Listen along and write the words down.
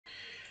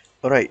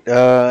Alright,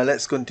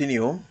 let's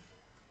continue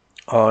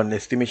on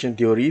estimation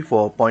theory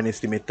for point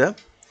estimator.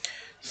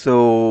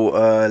 So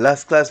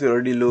last class we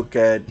already looked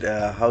at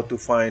how to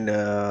find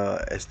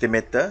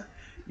estimator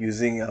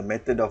using a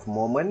method of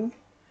moment.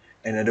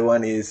 Another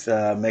one is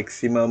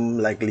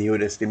maximum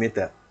likelihood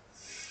estimator.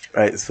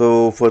 Right,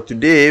 so for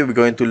today we're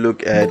going to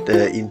look at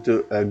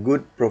into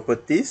good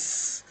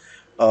properties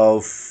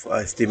of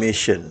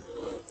estimation.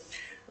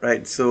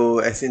 Right,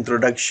 so as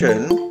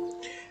introduction,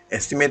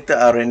 estimator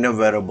are random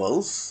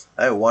variables.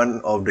 One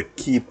of the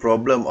key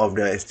problem of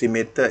the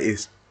estimator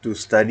is to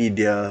study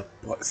their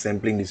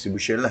sampling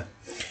distribution lah.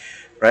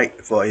 Right.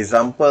 For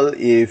example,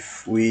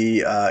 if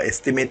we are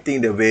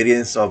estimating the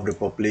variance of the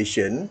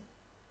population,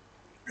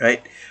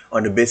 right,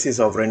 on the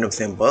basis of random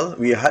sample,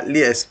 we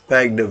hardly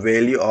expect the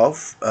value of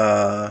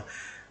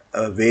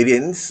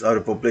variance of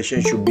the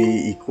population should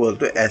be equal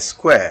to S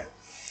square.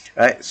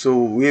 Right. So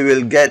we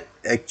will get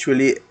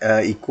actually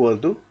equal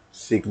to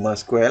sigma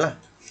square lah.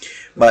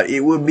 But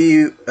it will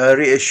be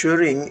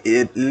reassuring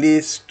at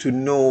least to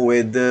know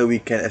whether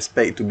we can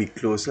expect to be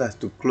close lah,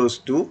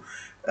 close to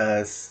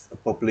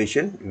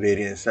population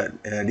variance.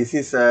 This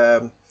is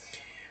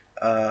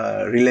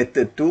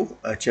related to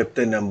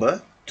chapter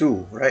number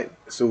 2, right?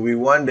 So we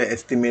want the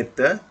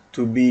estimator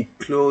to be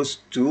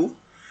close to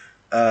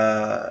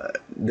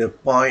the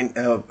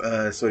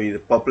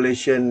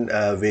population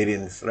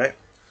variance, right?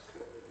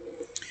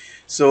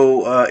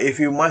 So if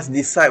you must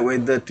decide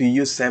whether to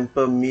use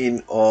sample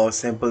mean or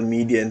sample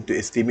median to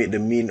estimate the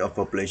mean of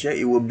population,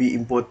 it will be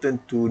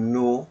important to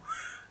know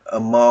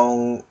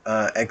among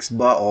X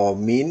bar or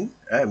mean,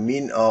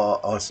 mean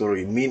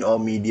or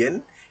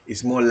median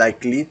is more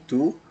likely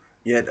to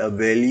get a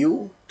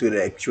value to the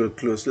actual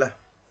close lah.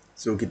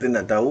 So kita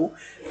nak tahu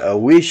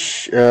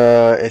which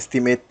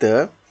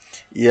estimator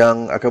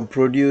yang akan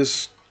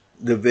produce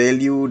the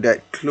value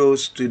that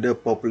close to the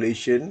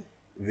population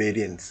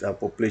variance,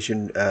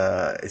 population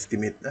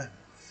estimate lah.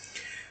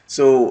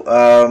 So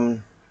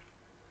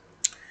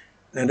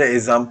another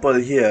example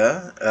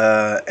here,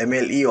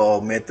 MLE or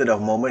method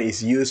of moment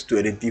is used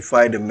to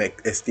identify the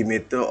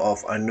estimator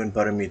of unknown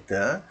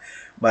parameter,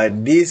 but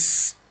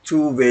these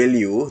two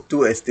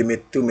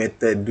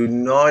method do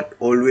not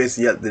always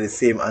yield the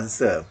same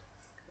answer,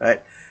 right?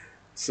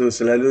 So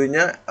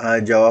selalunya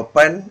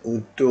jawapan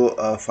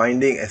untuk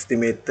finding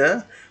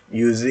estimator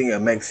using a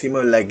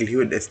maximum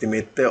likelihood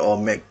estimator or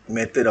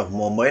method of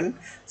moment,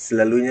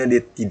 selalunya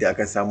dia tidak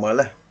akan sama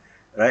lah,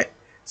 right?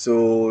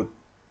 So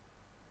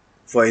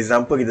for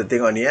example, kita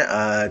tengok ni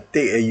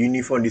take a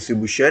uniform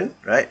distribution,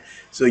 right?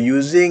 So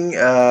using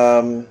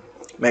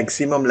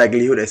maximum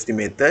likelihood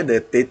estimator,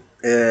 the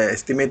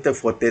estimator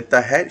for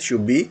theta hat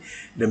should be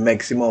the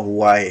maximum of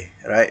y,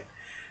 right?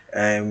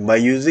 And by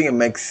using a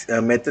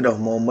method of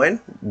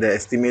moment, the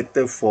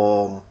estimator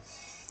for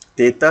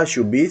theta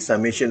should be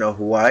summation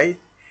of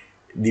y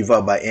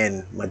divided by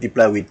n,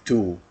 multiply with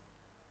 2.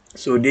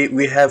 So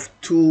we have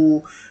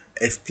two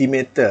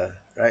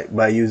estimator, right,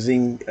 by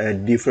using a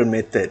different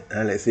method.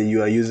 Let's say you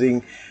are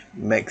using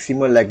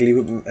maximum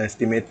likelihood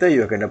estimator,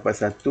 you akan dapat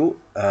satu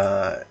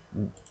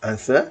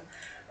answer.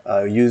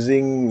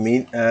 Using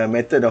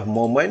method of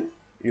moment,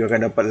 you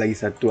akan dapat lagi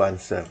satu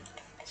answer.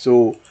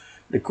 So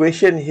the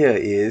question here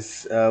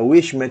is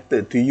which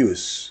method to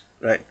use,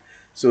 right?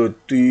 So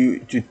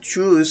to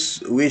choose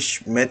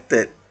which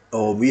method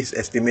or which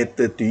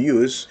estimator to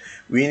use,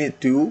 we need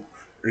to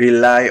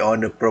rely on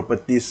the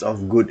properties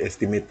of good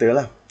estimator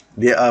lah.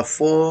 There are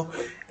 4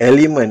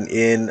 elements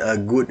in a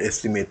good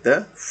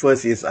estimator.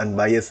 First is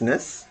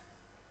unbiasedness.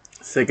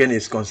 Second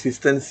is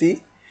consistency,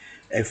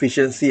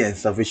 efficiency, and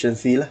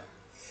sufficiency lah.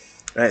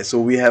 Right,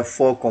 so we have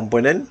 4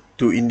 components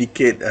to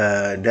indicate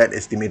that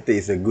estimator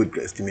is a good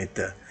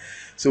estimator.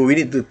 So we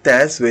need to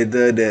test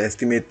whether the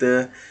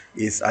estimator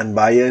is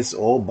unbiased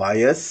or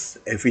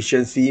biased.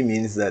 Efficiency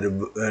means that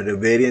the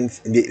variance,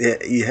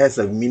 it has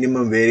a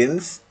minimum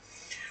variance.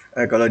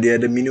 Kalau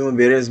dia ada minimum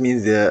variance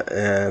means dia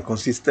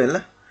consistent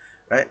lah,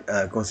 right?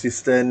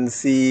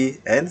 Consistency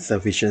and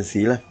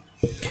sufficiency lah.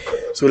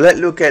 So let's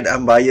look at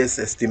unbiased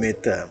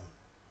estimator.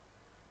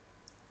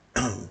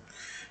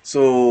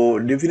 So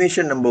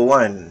definition number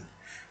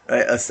 1,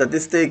 right? A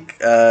statistic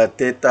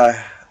theta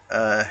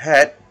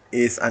hat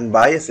is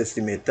unbiased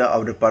estimator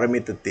of the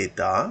parameter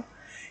theta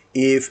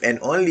if and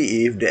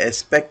only if the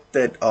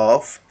expected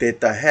of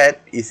theta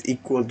hat is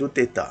equal to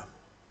theta,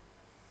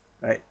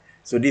 right?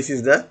 So this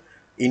is the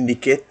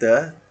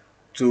indicator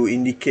to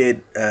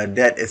indicate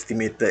that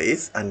estimator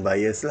is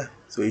unbiased lah.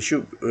 So it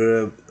should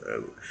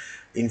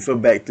infer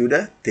back to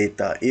the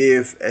theta.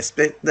 If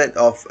expected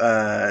of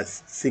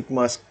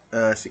sigma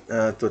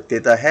to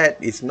theta hat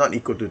is not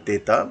equal to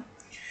theta,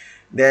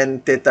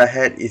 then theta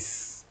hat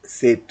is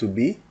said to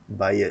be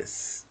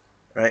biased,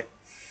 right?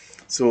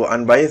 So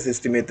unbiased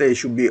estimator, it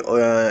should be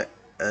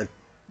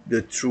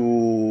the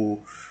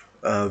true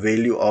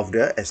value of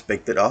the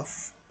expected of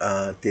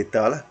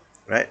theta lah,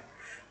 right?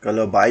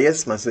 Kalau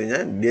bias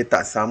maksudnya dia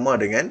tak sama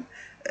dengan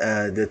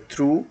the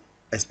true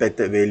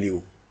expected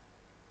value,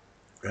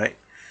 right?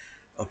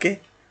 Okay,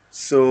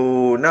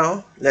 So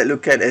now let's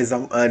look at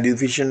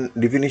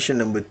definition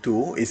number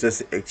 2. It's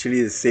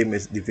actually the same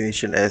as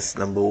definition as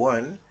number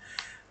 1,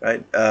 right?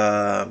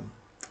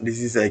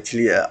 This is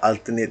actually an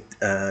alternate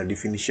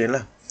definition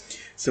lah.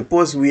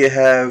 Suppose we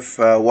have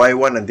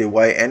y1 until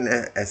yn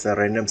as a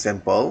random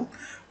sample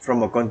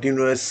from a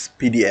continuous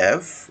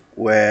PDF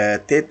where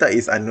theta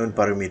is unknown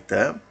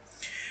parameter,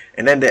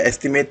 and then the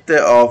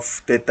estimator of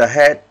theta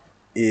hat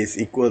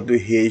is equal to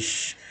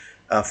h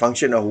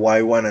function of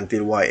y1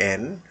 until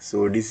yn.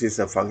 So this is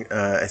a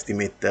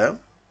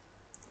estimator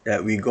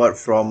that we got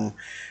from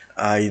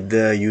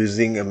either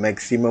using a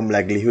maximum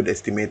likelihood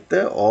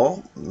estimator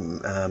or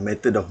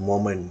method of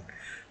moment,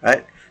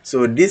 right?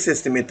 So this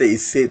estimator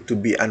is said to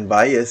be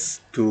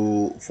unbiased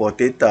for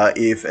theta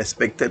if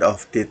expected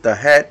of theta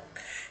hat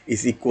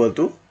is equal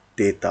to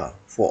theta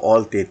for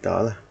all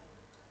theta lah,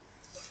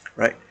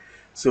 right?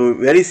 So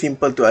very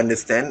simple to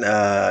understand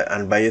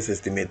unbiased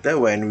estimator.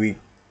 When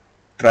we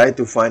try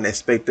to find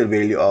expected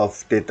value of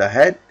theta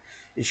hat,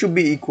 it should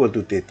be equal to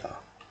theta,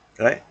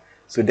 right?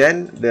 So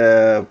then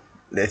the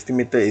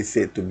estimator is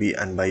said to be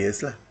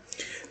unbiased lah.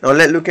 Now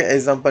let's look at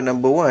example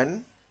number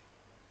 1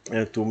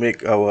 to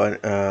make our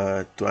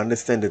to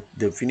understand the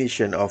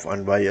definition of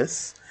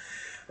unbiased,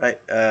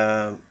 right?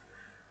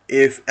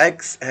 If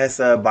x has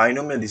a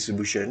binomial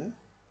distribution,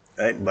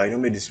 right?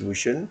 Binomial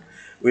distribution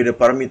with a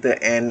parameter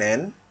n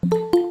and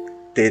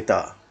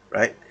theta,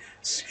 right?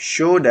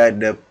 Show that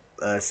the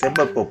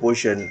sample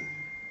proportion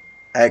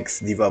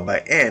x divided by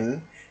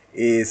n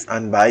is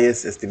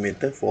unbiased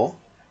estimator for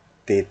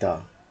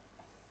theta,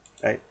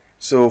 right?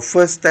 So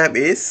first step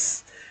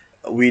is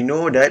we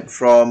know that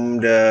from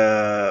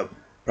the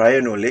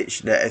prior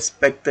knowledge the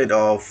expected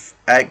of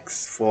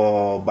x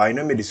for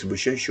binomial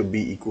distribution should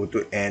be equal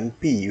to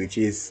np, which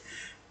is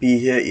p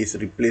here is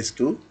replaced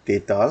to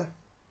theta,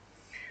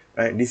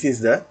 right? This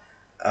is the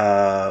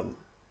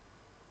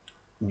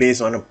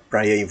based on a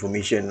prior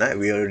information, right?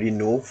 We already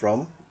know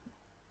from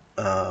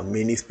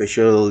many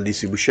special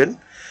distribution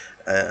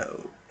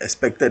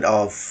expected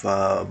of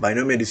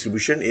binomial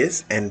distribution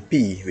is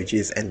np, which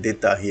is n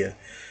theta here.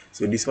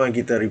 So this one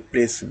kita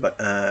replace,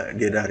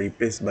 dia dah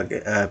replace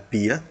sebagai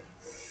p lah.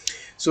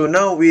 So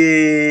now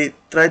we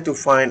try to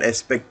find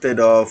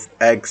expected of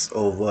x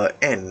over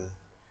n,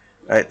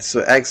 right?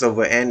 So x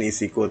over n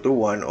is equal to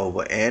 1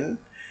 over n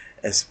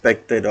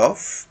expected of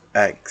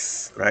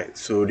x, right?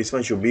 So this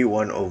one should be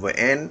 1 over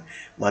n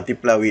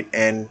multiply with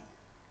n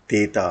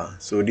theta.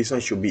 So this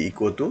one should be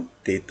equal to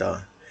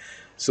theta.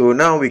 So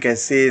now we can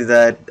say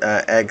that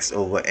x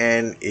over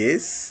n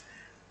is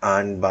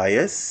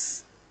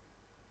unbiased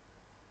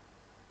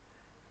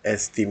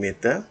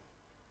estimator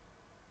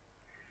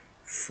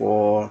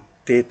for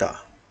theta.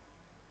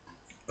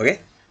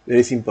 Okay,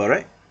 very simple,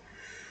 right?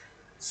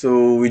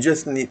 So we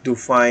just need to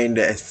find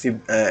the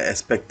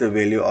expected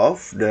value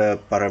of the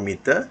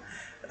parameter,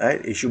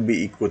 right? It should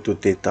be equal to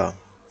theta.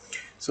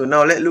 So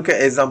now let's look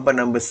at example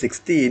number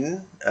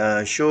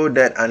 16. Show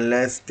that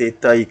unless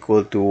theta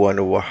equal to 1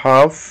 over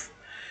half,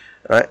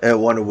 right, 1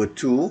 over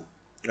 2,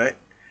 right,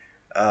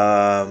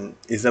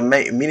 is a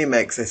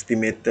minimax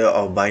estimator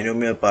of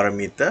binomial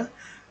parameter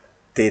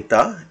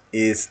theta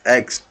is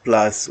x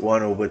plus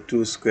 1 over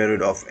 2 square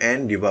root of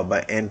n divided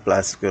by n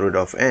plus square root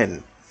of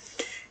n.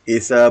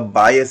 Is a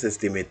bias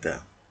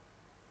estimator,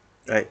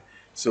 right?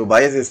 So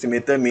bias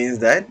estimator means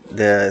that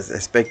the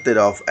expected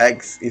of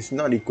x is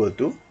not equal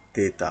to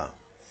theta.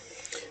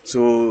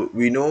 So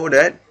we know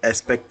that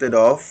expected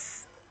of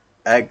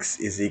x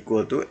is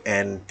equal to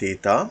n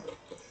theta,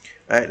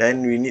 right?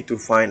 Then we need to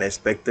find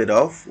expected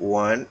of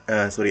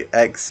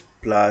x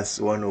plus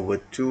 1 over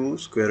 2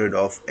 square root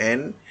of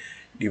n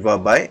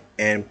divided by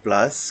n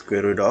plus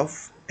square root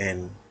of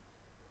n.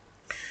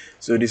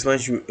 So this one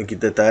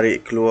kita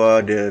tarik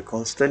keluar the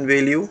constant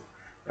value,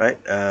 right?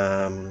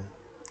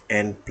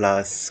 N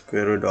plus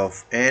square root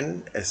of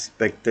n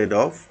expected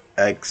of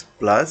x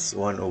plus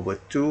 1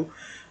 over 2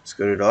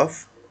 square root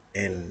of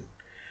n.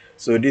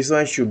 So this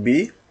one should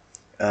be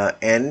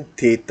n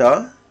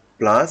theta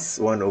plus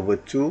 1 over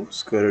 2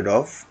 square root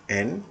of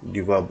n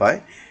divided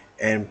by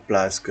n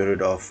plus square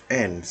root of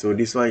n. So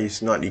this one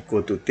is not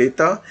equal to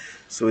theta.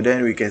 So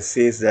then we can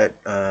say that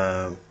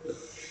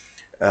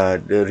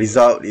the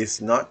result is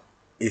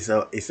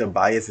a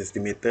bias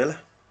estimator,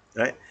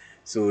 right?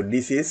 So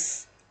this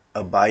is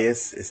a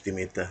bias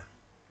estimator,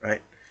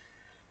 right?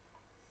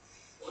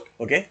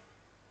 Okay.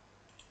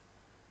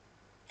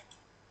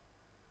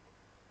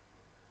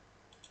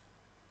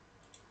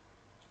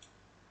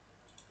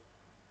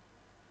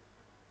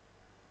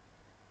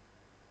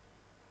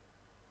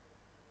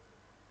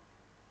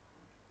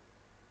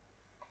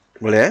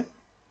 Boleh?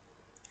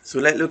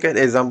 So let's look at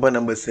example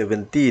number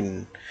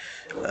 17.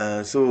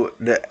 So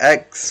the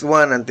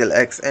x1 until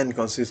xn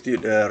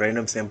constitute a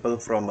random sample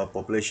from a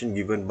population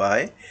given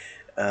by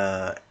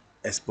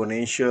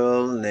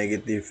exponential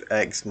negative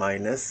x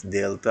minus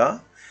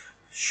delta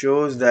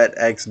shows that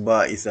x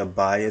bar is a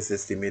bias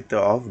estimator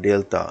of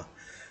delta.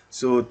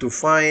 So to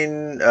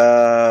find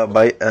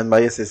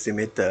unbiased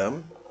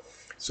estimator,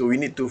 so we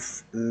need to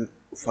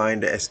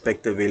find the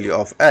expected value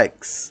of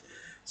x.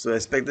 So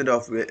expected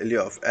of value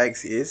of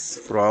x is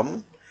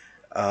from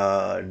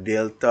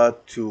delta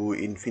to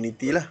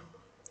infinity lah.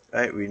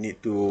 Right, we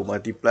need to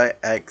multiply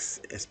x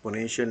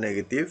exponential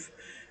negative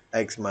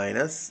x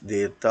minus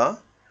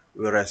delta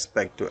with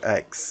respect to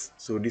x.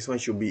 So this one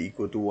should be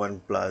equal to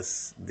 1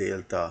 plus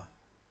delta.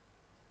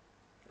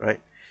 Right,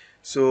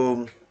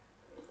 so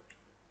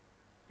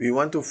we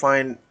want to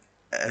find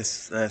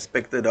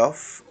expected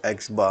of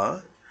x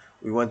bar.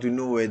 We want to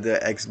know whether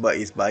x bar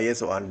is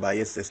biased or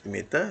unbiased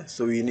estimator.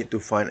 So we need to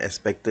find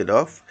expected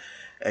of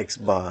x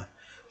bar.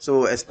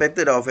 So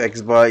expected of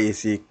x bar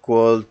is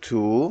equal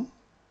to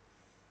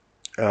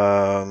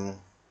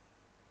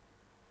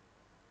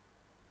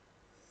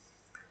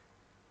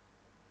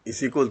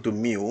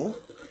mu,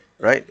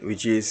 right,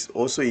 which is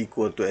also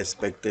equal to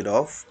expected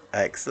of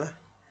x lah,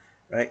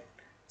 right.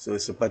 So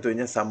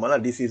sepatutnya sama lah.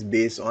 This is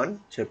based on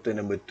chapter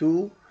number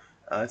 2,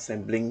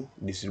 sampling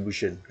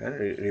distribution.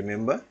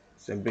 Remember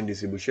sampling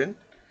distribution,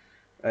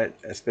 right?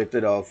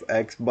 Expected of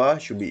x bar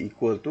should be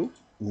equal to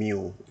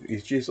mu,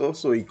 which is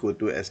also equal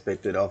to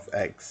expected of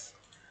x,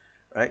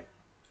 right?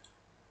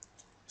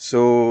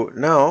 So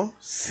now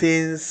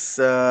since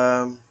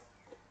the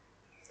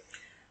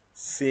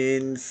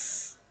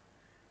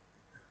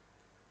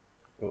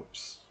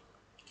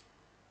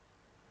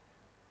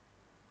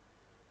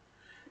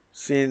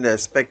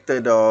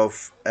expected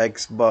of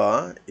x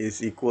bar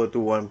is equal to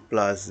 1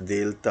 plus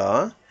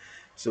delta,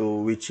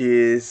 so which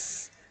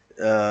is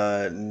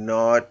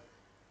not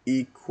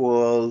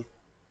equal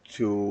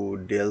to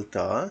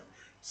delta,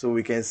 so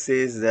we can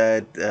say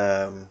that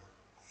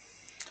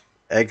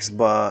x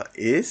bar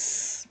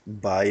is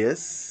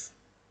bias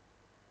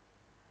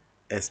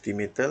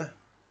estimator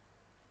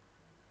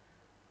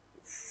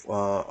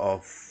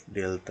of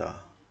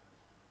delta.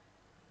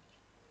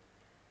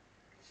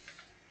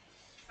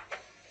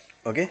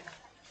 Okay,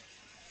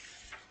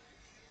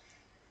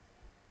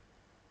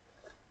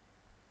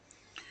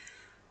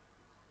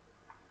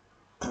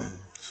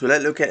 so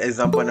let's look at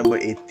example number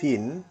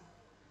 18.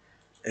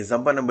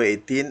 Example number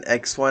 18,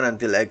 x1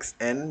 until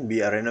xn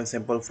be a random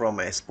sample from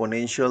an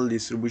exponential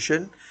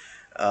distribution.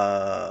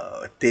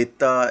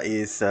 Theta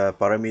is a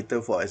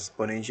parameter for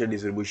exponential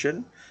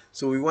distribution.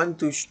 So we want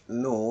to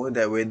know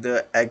that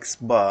whether x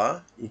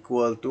bar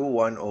equal to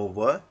 1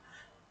 over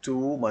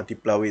 2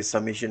 multiplied with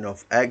summation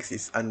of x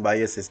is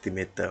unbiased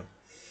estimator.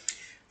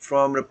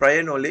 From the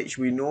prior knowledge,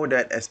 we know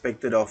that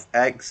expected of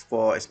x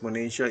for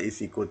exponential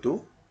is equal to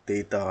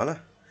theta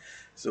lah.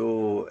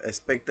 So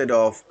expected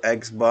of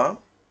x bar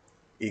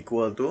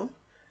equal to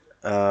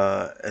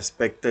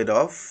expected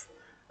of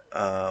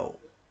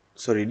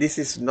sorry, this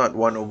is not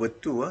 1 over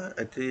 2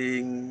 I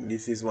think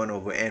this is 1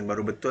 over n,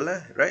 baru betul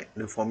lah, right,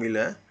 the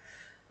formula.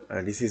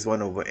 This is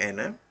 1 over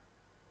n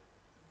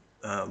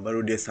baru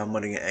dia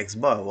sama dengan x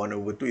bar. 1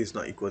 over 2 is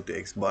not equal to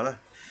x bar lah,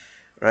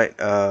 right.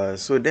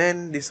 So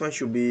then this one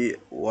should be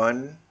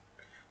 1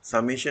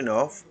 summation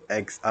of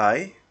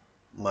xi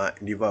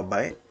divided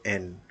by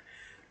n,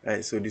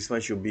 right. So this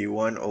one should be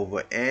 1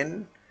 over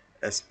n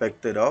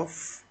expected of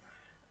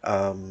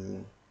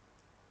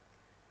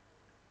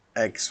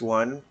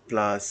x1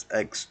 plus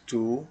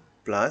x2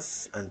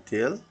 plus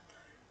until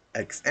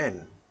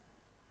xn,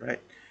 right.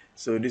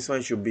 So this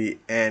one should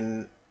be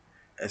n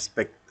this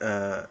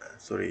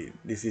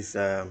is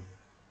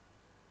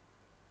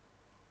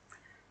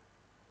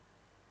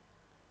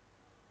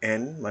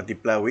n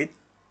multiply with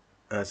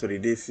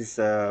this is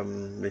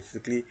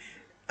basically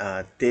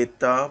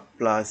theta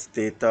plus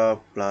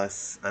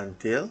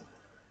until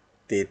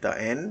theta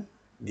n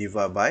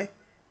divided by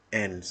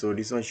n. So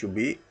this one should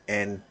be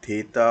n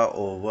theta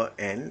over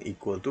n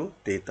equal to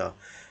theta.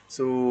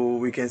 So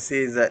we can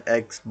say that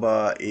x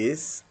bar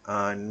is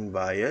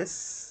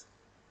unbiased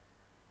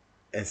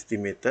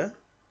estimator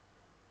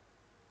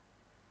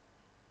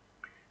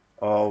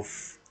of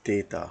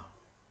theta,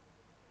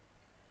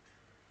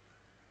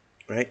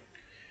 right.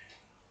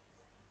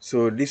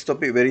 So this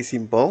topic very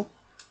simple,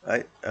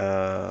 right.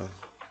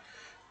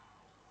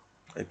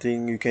 I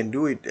think you can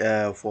do it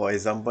for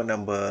example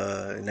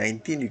number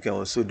 19. You can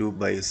also do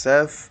by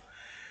yourself.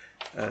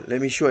 Let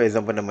me show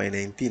example number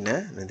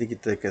 19. Nanti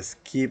kita akan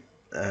skip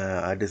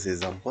others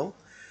example.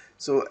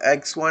 So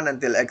x1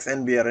 until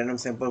xn be a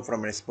random sample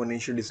from an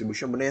exponential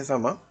distribution. Benda yang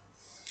sama,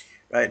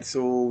 right?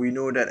 So we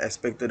know that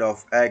expected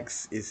of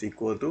x is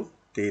equal to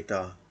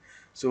theta.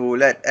 So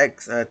let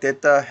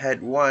theta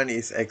hat 1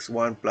 is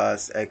x1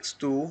 plus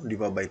x2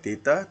 divided by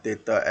theta.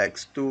 Theta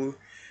x2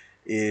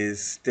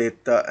 is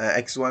theta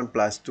x1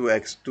 plus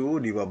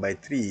 2x2 divided by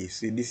 3.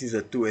 So this is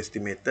a 2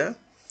 estimator.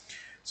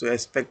 So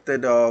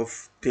expected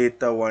of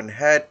theta 1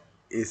 hat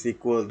is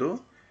equal to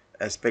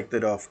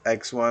expected of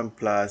x1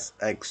 plus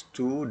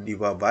x2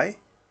 divided by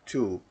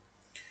 2.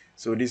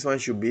 So this one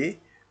should be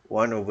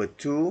 1 over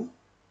 2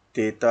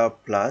 theta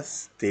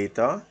plus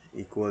theta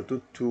equal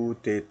to 2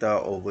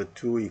 theta over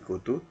 2 equal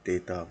to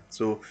theta.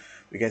 So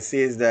we can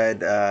say is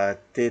that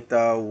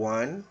theta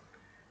 1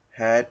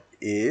 hat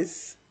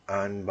is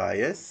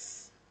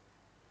unbiased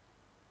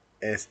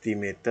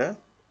estimator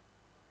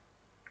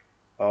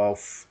of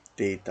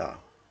theta.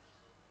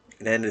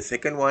 Then the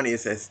second one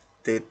is as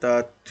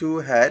theta 2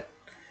 hat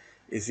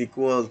is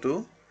equal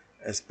to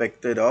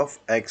expected of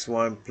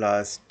x1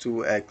 plus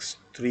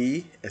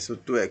 2x3, so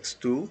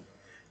 2x2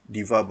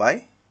 divided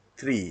by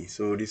 3.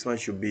 So this one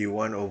should be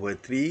 1 over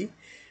 3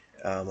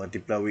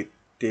 multiply with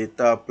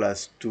theta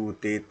plus 2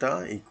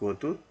 theta equal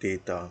to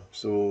theta.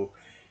 So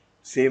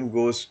same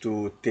goes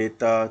to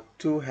theta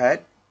 2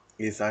 hat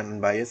is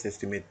unbiased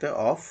estimator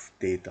of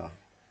theta.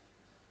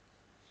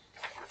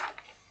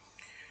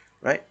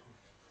 Right?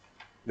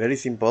 Very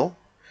simple.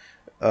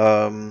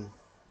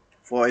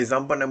 For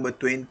example number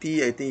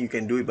 20, I think you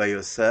can do it by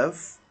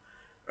yourself.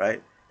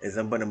 Right?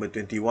 Example number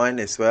 21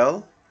 as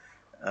well.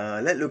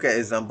 Let's look at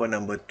example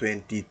number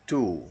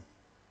 22.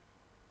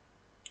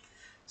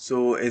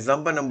 So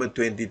example number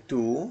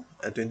 22,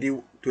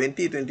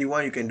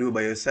 21 you can do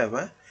by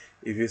yourself.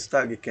 If you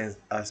stuck, you can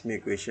ask me a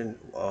question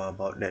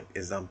about that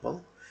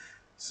example.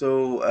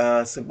 So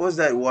suppose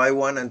that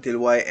y1 until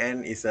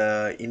yn is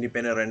a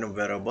independent random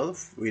variable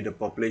with a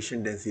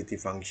population density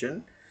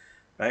function,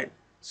 right?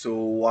 So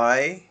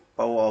y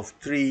power of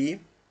 3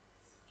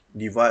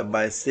 divided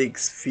by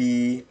 6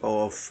 phi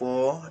power of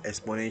 4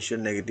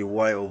 exponential negative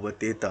y over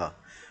theta.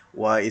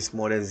 Y is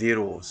more than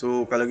 0.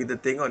 So kalau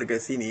kita tengok dekat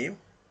sini,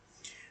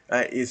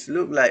 right, it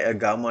look like a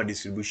gamma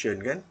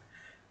distribution kan,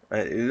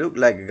 right? It look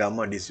like a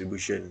gamma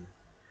distribution.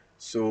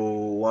 So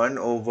 1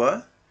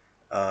 over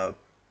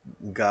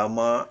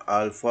gamma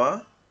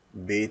alpha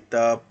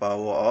beta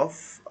power of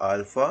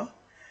alpha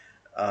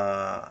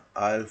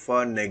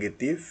alpha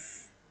negative,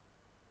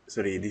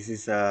 sorry, this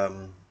is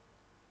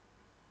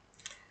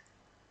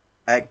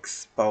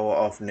x power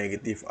of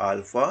negative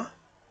alpha,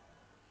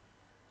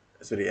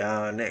 sorry,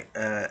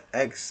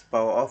 x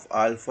power of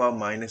alpha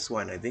minus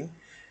 1, I think,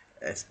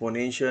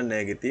 exponential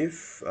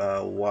negative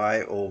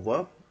y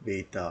over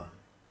beta.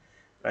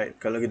 Right,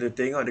 kalau kita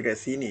tengok dekat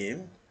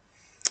sini,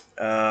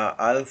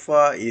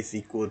 alpha is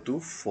equal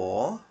to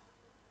 4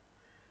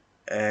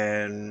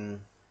 and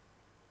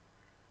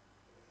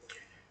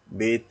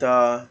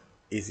beta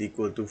is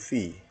equal to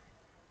phi.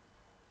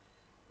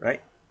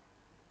 Right?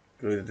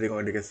 Kalau kita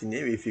tengok dekat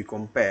sini, if you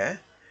compare,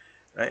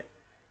 right?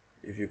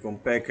 If you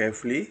compare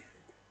carefully,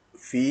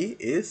 phi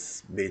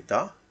is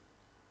beta,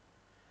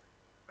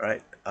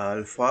 right?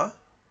 Alpha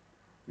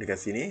dekat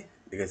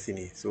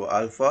sini. So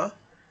alpha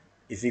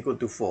is equal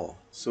to 4.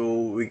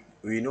 So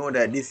we know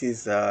that this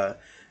is a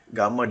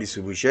gamma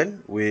distribution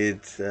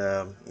with,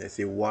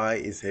 let's say y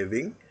is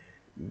having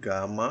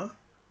gamma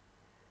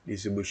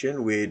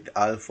distribution with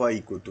alpha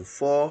equal to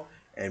 4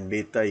 and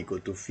beta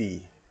equal to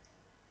phi,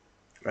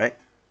 right?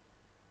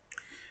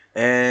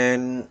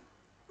 And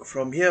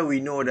from here we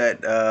know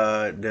that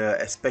the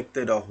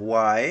expected of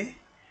y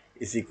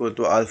is equal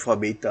to alpha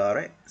beta,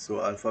 right?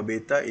 So alpha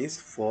beta is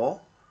 4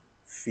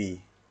 phi,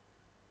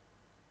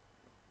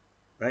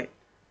 right?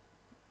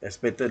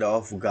 Expected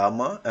of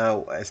gamma,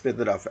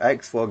 expected of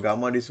x for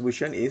gamma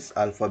distribution is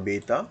alpha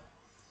beta.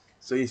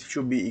 So it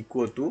should be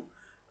equal to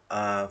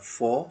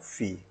 4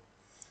 phi.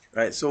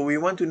 Right, so we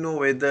want to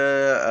know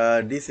whether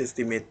this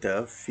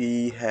estimator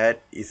phi hat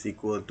is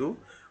equal to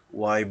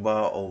y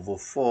bar over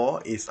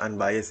 4 is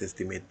unbiased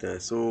estimator.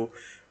 So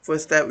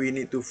first step, we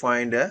need to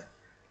find the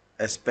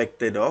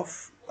expected of,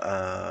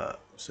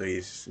 so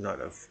it's not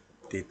a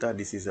theta,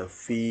 this is a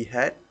phi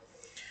hat,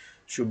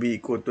 should be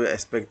equal to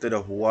expected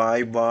of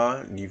y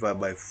bar divided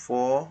by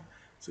 4.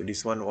 So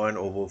this one 1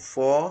 over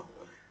 4,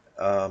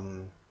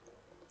 1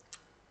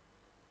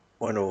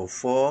 over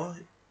 4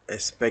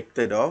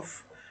 expected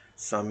of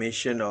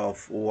summation of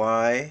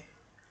y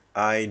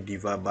I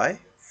divided by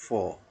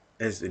 4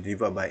 as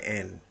divided by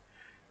n,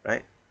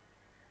 right?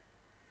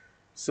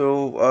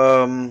 So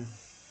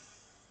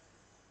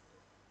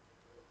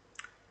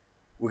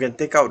we can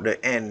take out the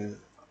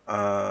n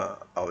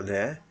out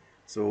there.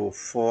 So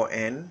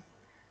 4n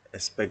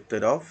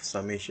expected of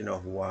summation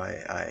of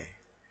yi.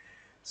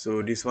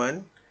 So this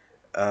one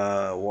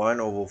 1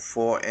 over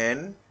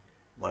 4n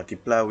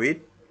multiply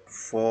with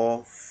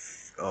 4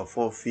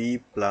 phi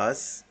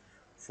plus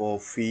 4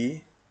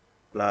 phi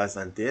plus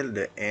until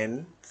the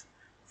nth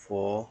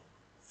 4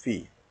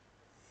 phi.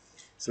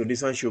 So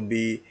this one should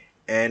be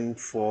n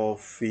 4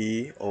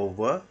 phi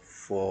over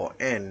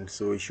 4n.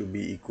 So it should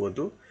be equal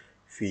to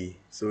phi.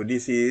 So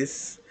this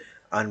is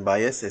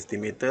unbiased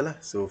estimator lah.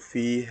 So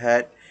phi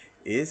hat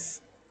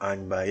is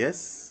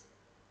unbiased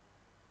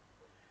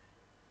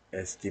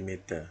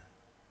estimator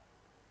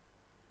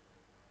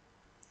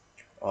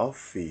of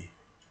phi.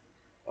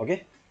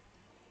 Okay.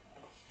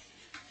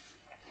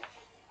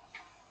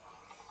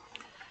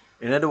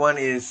 Another one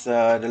is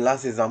the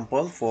last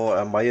example for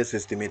unbiased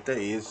estimator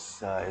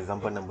is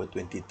example number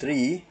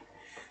 23.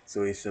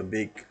 So it's a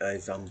big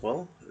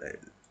example. Let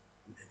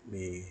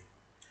me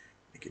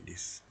make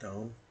this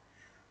down.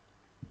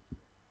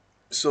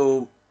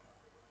 So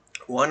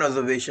one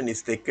observation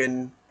is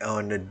taken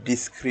on a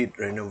discrete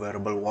random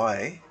variable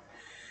y.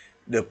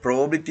 The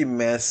probability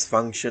mass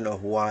function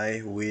of y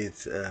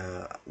with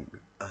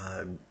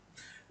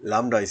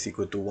lambda is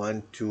equal to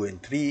 1, 2, and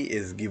 3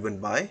 is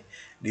given by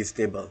this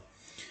table.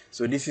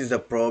 So this is the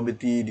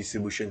probability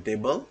distribution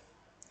table,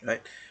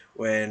 right?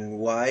 When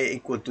y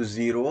equal to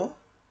 0,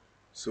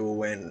 so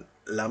when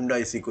lambda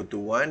is equal to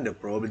 1, the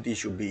probability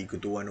should be equal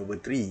to 1 over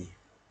 3.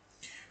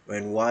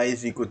 When y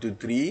is equal to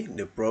 3,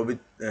 the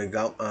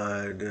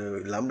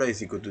lambda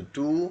is equal to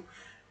 2,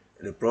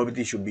 the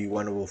probability should be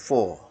 1 over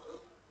 4,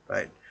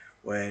 right?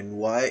 When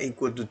y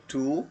equal to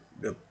 2,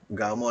 the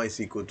gamma is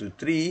equal to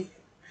 3,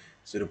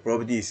 so the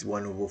probability is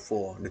 1 over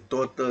 4. The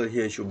total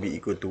here should be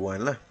equal to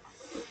 1 lah.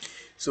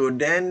 So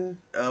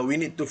then we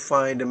need to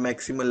find the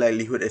maximum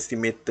likelihood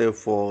estimator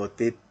for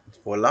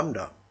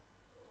lambda.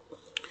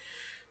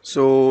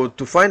 So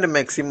to find the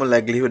maximum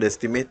likelihood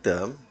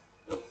estimator,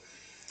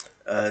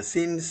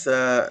 since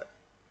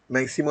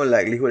maximum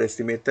likelihood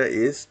estimator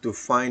is to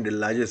find the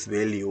largest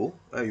value,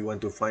 you want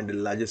to find the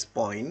largest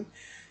point.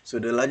 So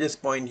the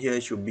largest point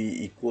here should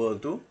be equal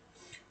to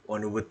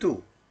 1 over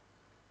 2,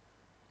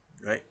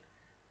 right?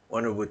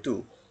 1 over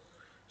 2.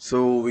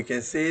 So we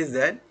can say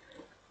that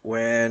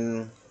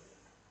when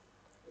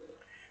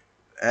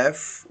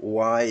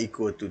fy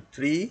equal to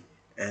 3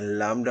 and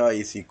lambda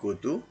is equal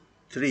to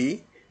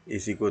 3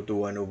 is equal to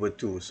 1 over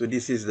 2. So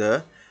this is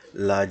the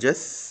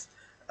largest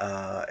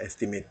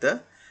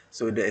estimator.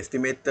 So the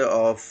estimator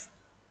of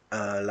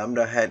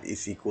lambda hat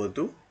is equal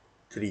to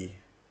 3.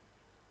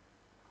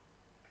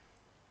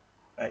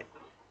 Right.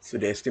 So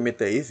the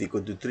estimator is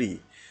equal to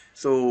 3.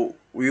 So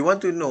we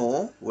want to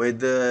know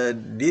whether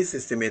this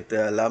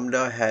estimator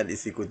lambda hat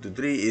is equal to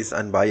 3 is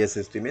unbiased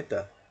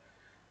estimator.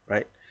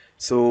 Right.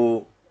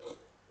 So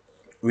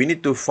we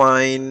need to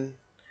find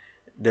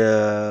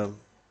the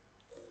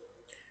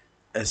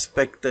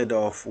expected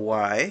of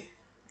y,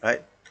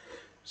 right?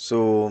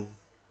 So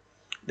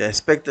the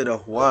expected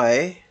of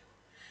y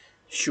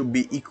should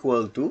be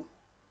equal to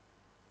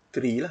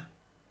 3 lah,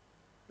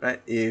 right?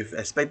 If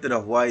expected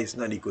of y is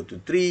not equal to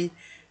 3,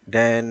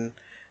 then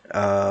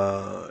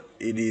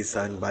it is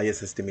unbiased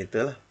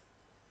estimator lah.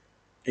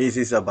 It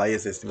is a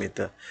biased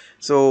estimator.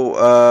 So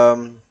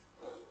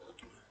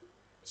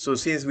so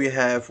since we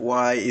have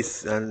y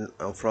is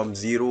from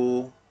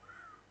 0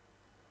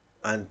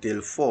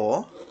 until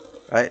 4,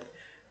 right?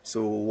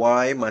 So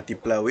y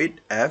multiply with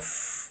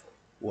f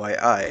yi,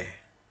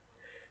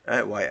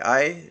 right?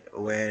 Yi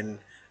when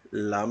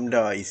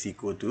lambda is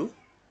equal to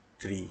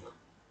 3,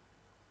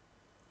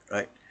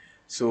 right?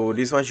 So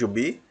this one should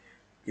be,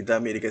 kita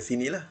ambil dekat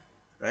sini lah,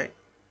 right?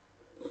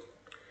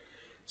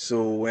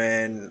 So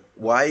when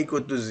y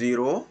equal to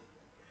 0,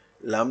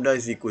 lambda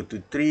is equal to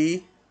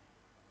 3,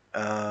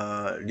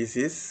 this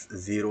is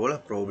 0 lah,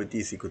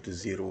 probability is equal to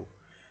 0,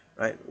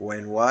 right?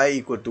 When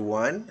y equal to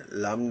 1,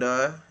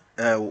 lambda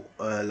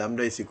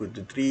is equal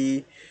to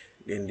 3,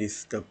 then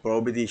the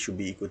probability should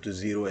be equal to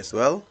 0 as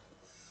well.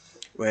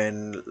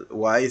 When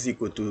y is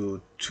equal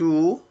to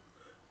 2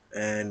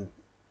 and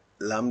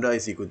lambda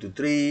is equal to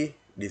 3,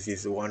 this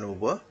is 1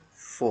 over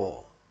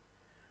 4,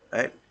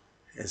 right?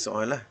 And so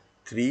on lah.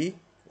 3,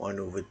 1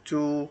 over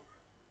 2,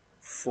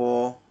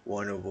 4,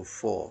 1 over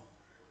 4.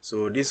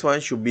 So this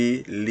one should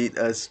be lead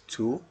us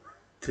to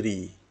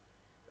 3.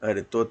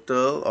 The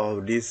total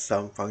of this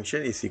sum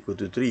function is equal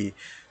to 3.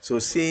 So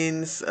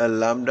since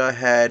lambda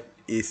hat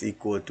is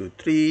equal to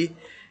 3,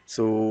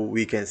 so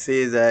we can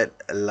say that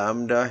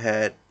lambda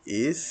hat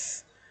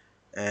is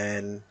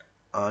an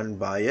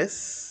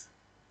unbiased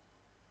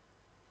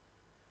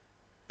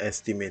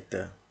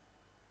estimator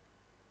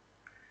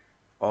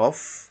of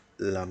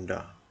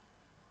lambda.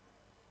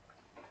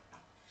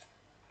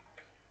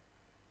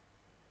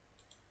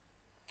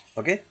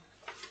 Okay?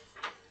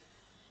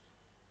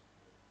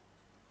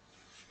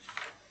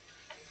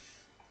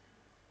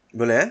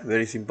 Boleh,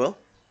 very simple.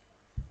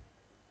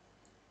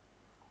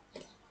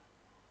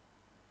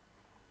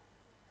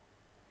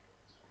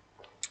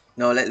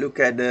 Now let's look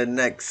at the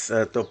next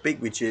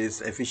topic, which is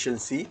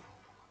efficiency.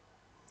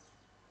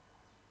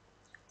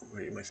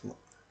 Where am I small?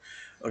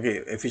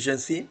 Okay,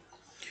 efficiency.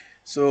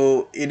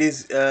 So it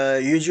is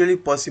usually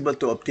possible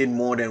to obtain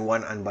more than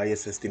one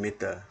unbiased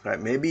estimator,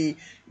 right? Maybe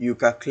you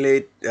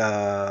calculate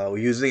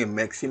using a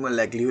maximum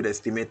likelihood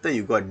estimator,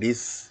 you got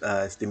this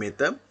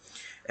estimator,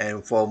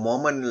 and for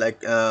moment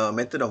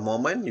method of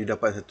moment, you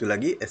dapat satu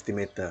lagi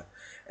estimator,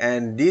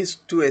 and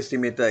these two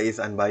estimator is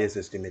unbiased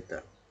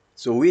estimator.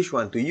 So which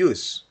one to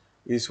use?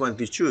 Which one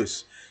to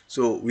choose?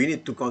 So we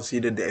need to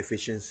consider the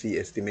efficiency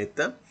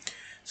estimator.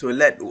 So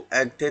let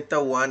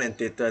theta 1 and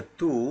theta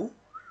 2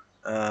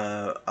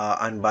 are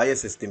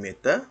unbiased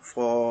estimator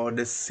for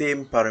the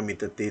same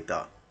parameter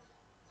theta.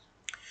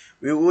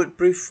 We would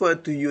prefer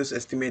to use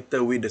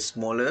estimator with the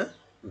smaller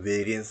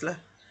variance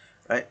lah,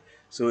 right?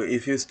 So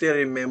if you still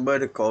remember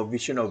the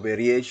coefficient of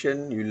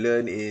variation you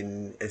learn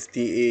in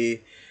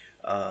STA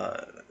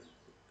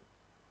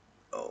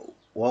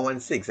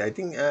 116, I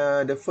think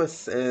the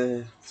first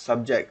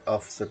subject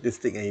of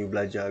statistics yang you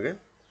belajar kan,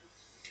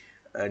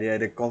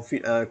 dia ada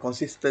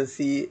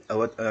consistency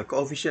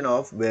coefficient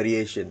of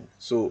variation.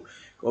 So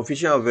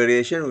coefficient of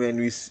variation,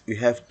 when we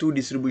have two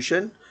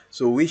distribution,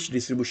 so which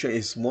distribution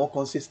is more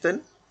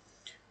consistent,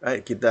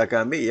 right? Kita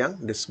akan ambil yang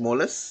the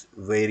smallest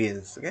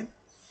variance, okay?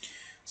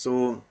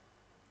 So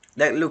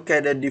Let's look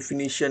at the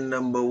definition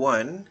number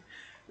 1.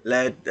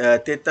 Let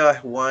theta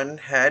 1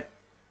 hat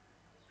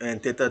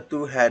and theta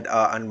 2 hat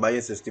are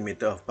unbiased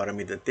estimator of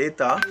parameter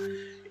theta.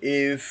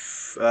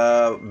 If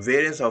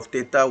variance of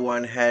theta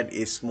 1 hat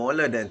is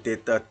smaller than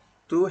theta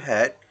 2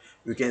 hat,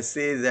 we can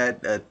say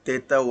that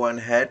theta 1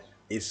 hat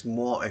is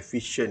more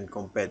efficient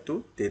compared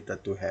to theta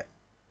 2 hat.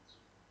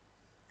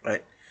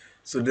 Right.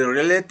 So the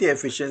relative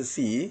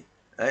efficiency,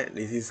 right,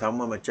 this is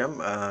sama macam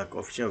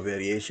coefficient of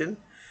variation.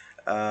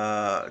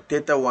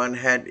 Theta 1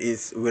 hat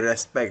is with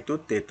respect to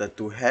theta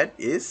 2 hat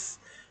is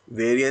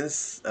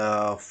variance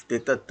of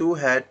theta 2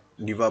 hat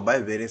divided by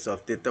variance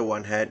of theta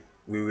 1 hat,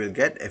 we will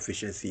get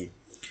efficiency.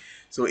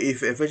 So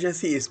if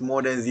efficiency is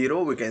more than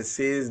 0, we can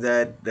say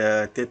that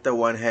the theta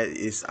 1 hat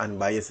is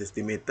unbiased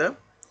estimator.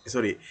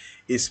 Sorry,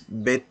 is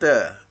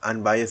better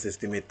unbiased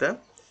estimator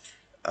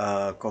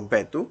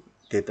compared to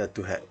theta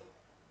 2 hat.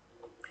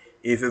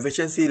 If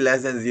efficiency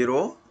less than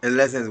 0 and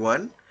less than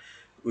 1,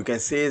 we can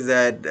say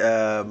that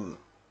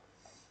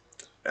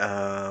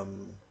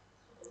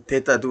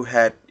theta 2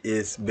 hat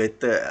is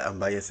better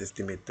unbiased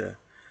estimator,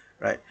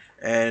 right?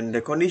 And the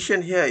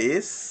condition here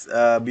is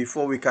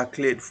before we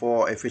calculate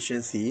for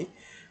efficiency,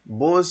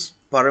 both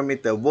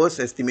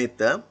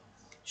estimator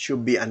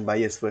should be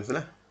unbiased first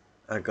lah.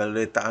 Kalau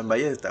dia tak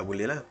unbiased, tak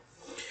boleh lah.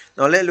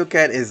 Now let's look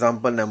at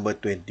example number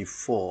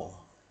 24.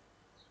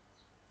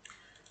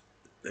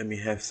 Let me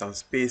have some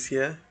space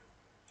here.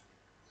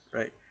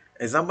 Right.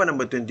 Example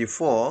number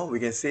 24,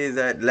 we can say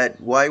that let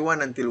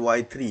y1 until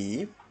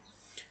y3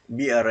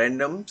 be a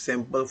random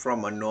sample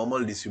from a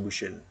normal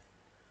distribution.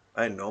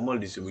 Normal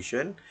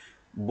distribution,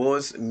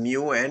 both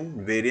mu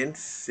and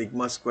variance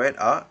sigma squared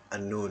are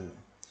unknown.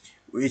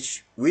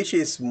 Which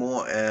is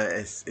more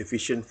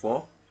efficient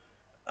for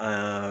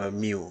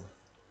mu?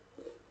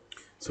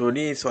 So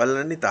ni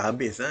soalan ni tak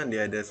habis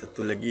dia ada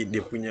satu lagi,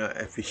 dia punya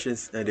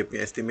efficiency, dia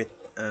punya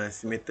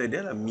estimator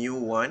dia lah,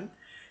 mu1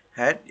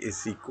 hat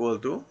is equal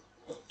to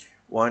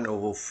 1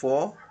 over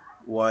 4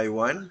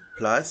 y1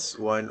 plus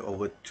 1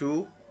 over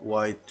 2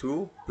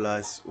 y2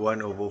 plus 1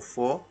 over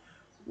 4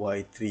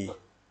 y3.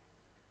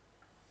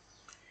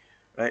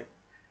 Right.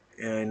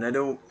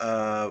 Another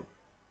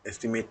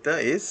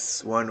estimator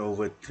is 1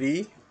 over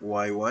 3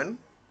 y1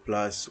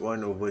 plus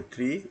 1 over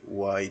 3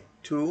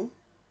 y2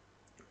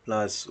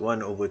 plus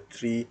 1 over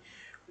 3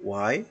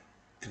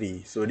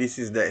 y3. So this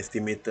is the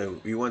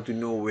estimator. We want to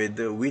know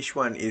whether which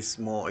one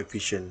is more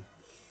efficient.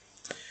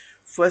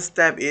 First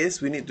step is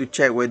we need to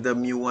check whether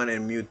mu1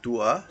 and mu2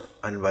 are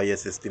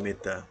unbiased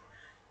estimator.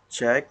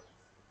 Check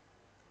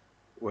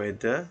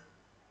whether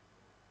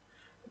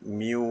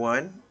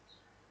mu1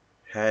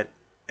 hat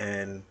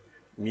and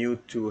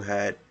mu2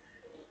 hat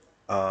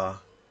are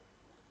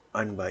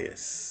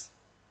unbiased.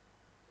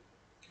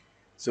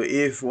 So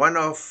if one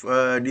of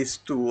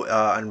these two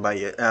are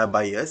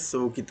biased,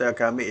 so kita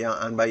akan ambil yang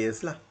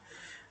unbiased lah,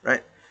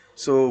 right?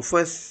 So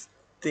first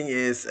thing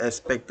is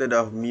expected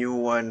of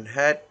mu1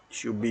 hat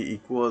should be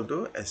equal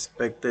to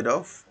expected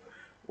of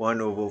 1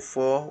 over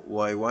 4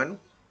 y1,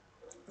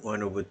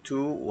 1 over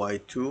 2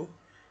 y2,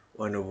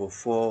 1 over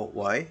 4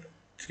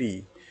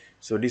 y3.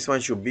 So this one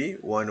should be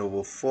 1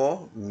 over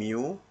 4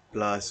 mu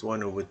plus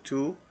 1 over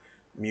 2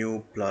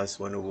 mu plus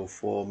 1 over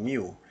 4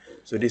 mu.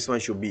 So this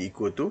one should be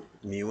equal to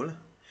mu lah.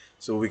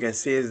 So we can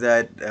say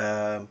that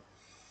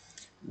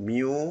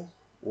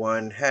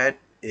mu1 hat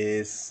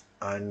is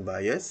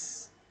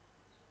unbiased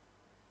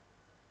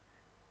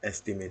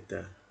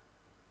estimator.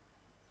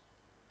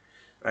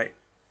 Right.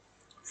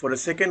 For the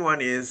second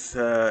one is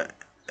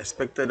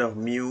expected of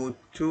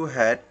mu2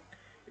 hat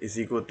is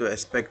equal to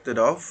expected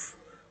of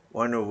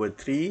 1 over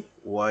 3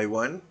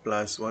 y1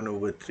 plus 1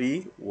 over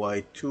 3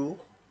 y2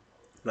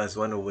 plus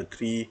 1 over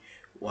 3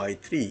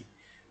 y3.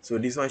 So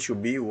this one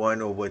should be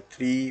 1 over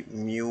 3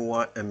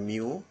 mu1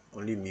 mu,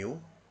 only mu,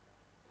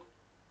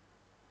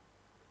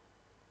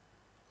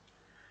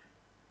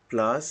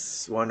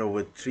 plus 1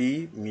 over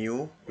 3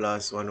 mu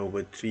plus 1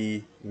 over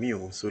 3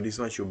 mu. So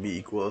this one should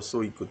be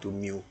also equal to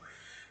mu.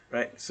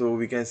 Right, so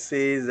we can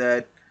say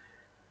that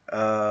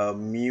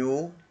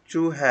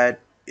mu2 hat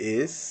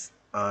is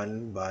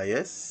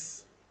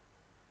unbiased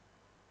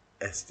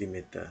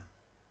estimator.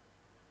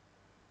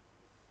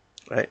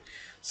 Right,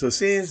 so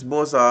since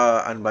both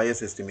are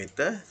unbiased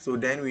estimator, so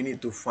then we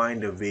need to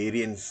find the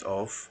variance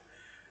of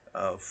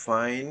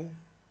find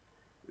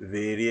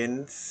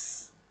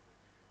variance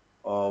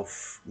of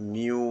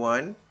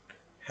mu1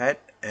 hat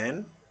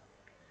and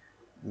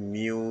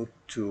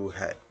mu2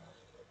 hat.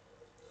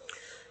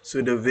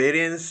 So the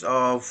variance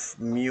of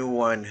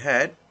mu1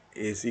 hat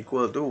is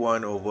equal to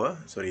 1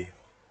 over,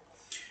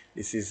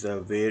 this is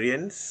a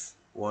variance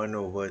 1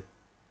 over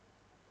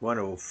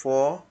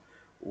 4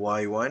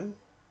 y1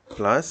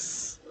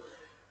 plus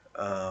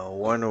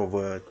 1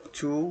 over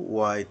 2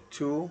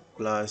 y2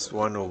 plus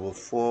 1 over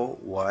 4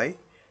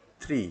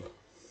 y3.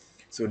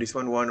 So this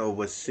one 1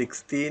 over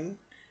 16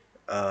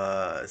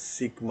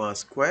 sigma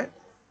squared,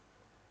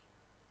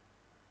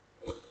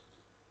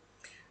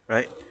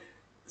 right?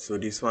 So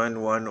this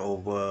one 1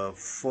 over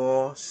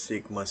 4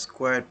 sigma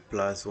squared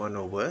plus 1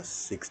 over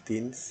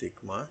 16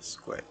 sigma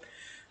squared.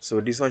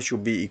 So this one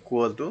should be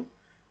equal to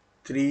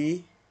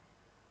 3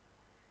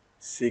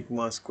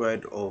 sigma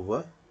squared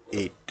over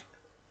 8,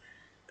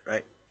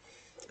 right?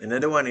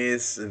 Another one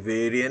is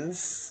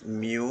variance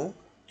mu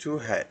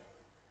 2 hat.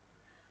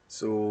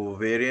 So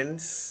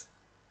variance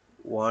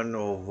 1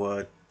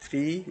 over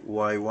 3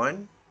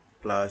 y1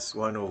 plus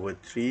 1 over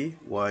 3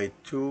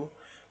 y2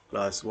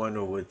 plus 1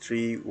 over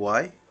 3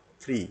 y3.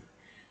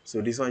 So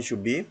this one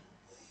should be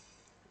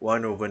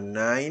 1 over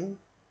 9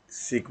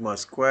 sigma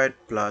squared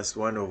plus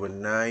 1 over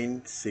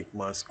 9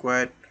 sigma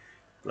squared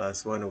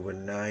plus 1 over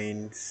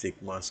 9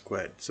 sigma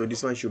squared. So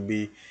this one should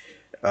be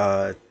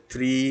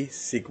 3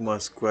 sigma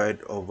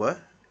squared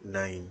over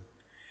 9.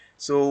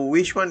 So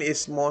which one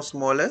is more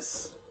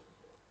smallest?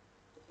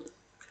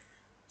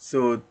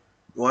 So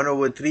 1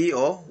 over 3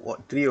 or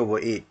 3 over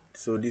 8.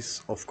 So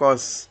this, of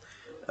course,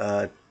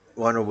 1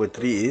 over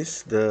 3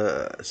 is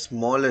the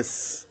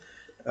smallest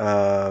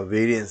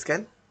variance,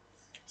 kan?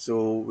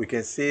 So we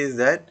can say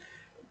that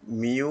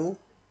mu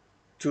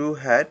 2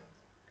 hat,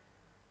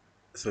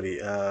 sorry,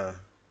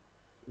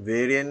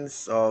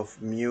 variance of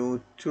mu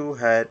 2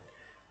 hat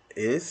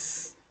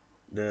is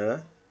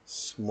the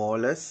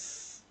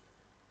smallest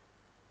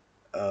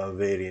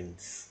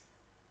variance,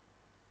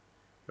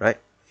 right?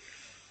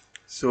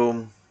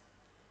 So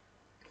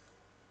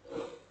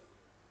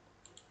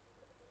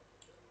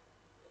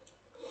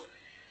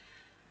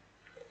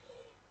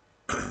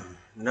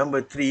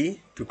number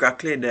 3, to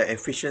calculate the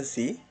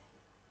efficiency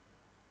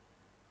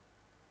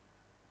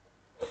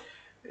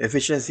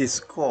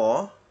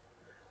score,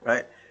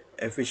 right?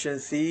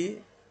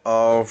 Efficiency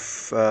of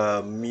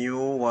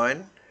mu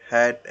 1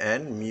 hat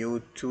and mu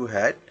 2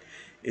 hat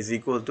is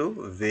equal to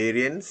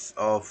variance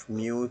of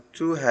mu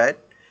 2 hat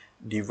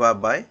divided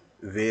by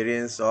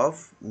variance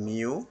of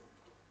mu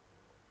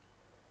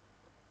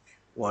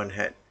 1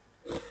 hat,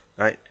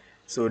 right?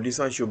 So this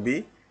one should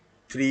be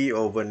 3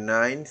 over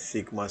 9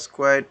 sigma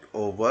squared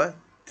over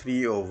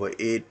 3 over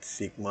 8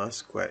 sigma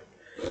squared.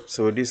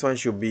 So this one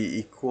should be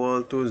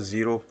equal to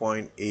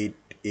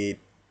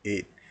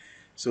 0.888.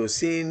 So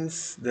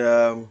since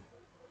the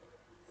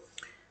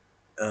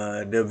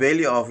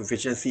value of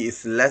efficiency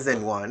is less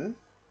than 1,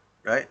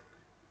 right?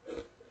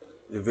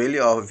 The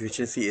value of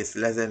efficiency is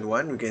less than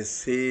 1, we can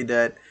say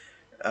that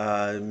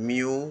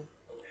mu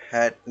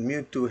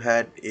 2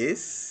 hat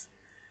is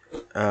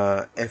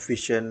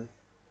efficient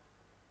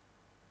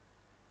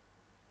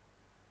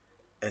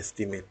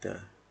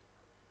estimator,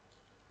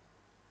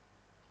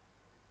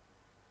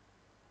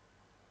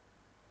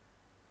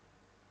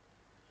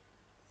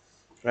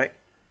 right?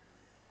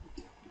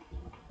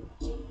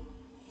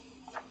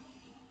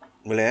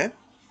 Boleh eh?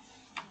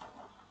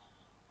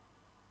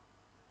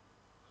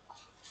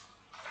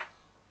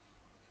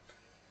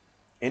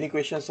 Any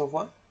questions so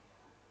far?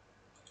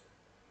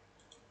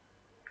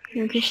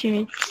 No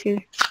question, sir.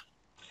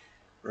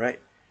 Right.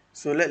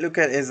 So let's look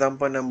at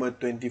example number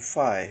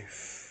 25.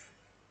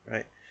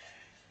 Right.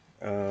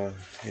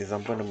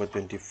 Example number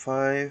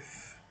 25.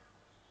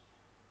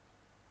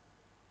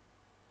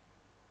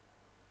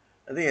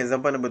 I think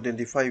example number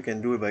 25 you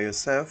can do it by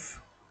yourself.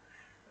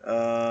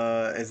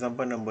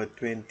 Example number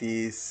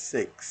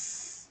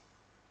 26.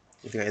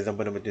 Kita tengok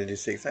example number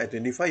 26.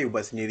 25 you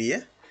buat sendiri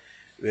ya.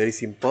 Very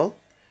simple.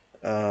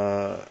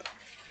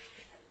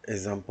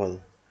 Example.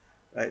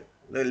 Right.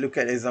 Let's look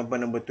at example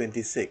number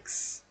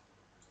 26.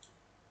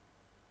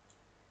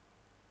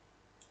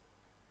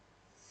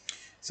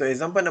 So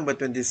example number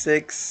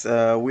 26,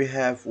 we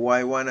have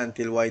y1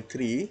 until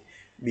y3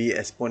 be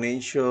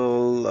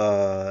exponential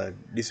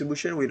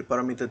distribution with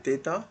parameter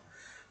theta.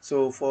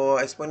 So for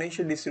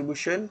exponential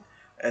distribution,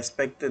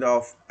 expected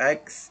of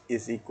x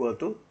is equal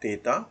to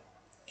theta.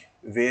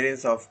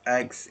 Variance of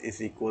x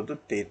is equal to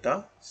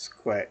theta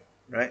squared,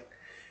 right?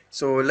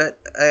 So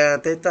let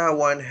theta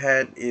 1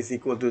 hat is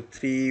equal to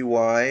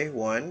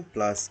 3y1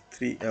 plus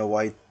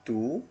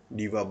 3y2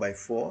 divided by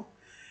 4.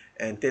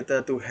 And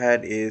theta 2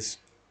 hat is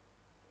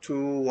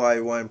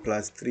 2y1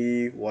 plus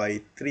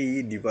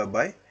 3y3 divided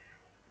by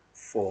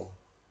 4.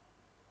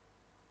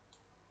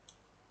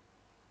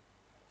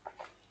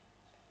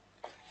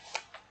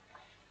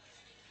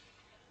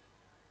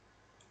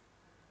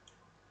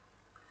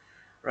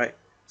 Right.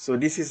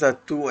 So this is a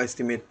two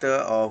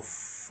estimator of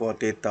for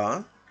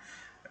theta.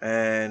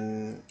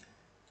 And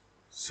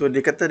so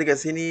dia kata dekat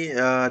sini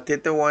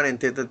theta 1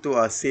 and theta 2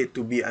 are said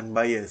to be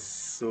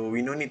unbiased. So we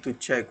no need to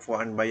check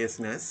for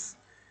unbiasedness,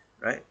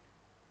 right?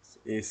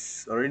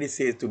 It's already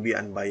said to be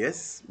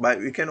unbiased, but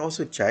we can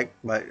also check.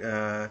 But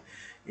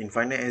in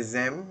final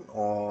exam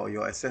or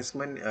your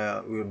assessment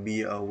will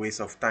be a waste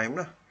of time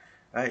lah,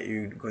 right?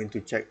 You're going to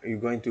check, you're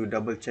going to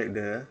double check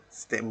the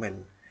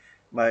statement,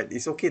 but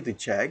it's okay to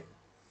check,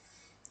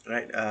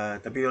 right?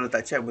 Tapi kalau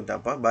tak check pun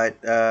tak apa.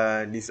 But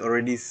this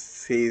already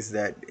says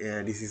that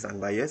this is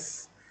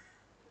unbiased.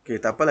 Okay,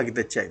 tak apalah,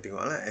 kita check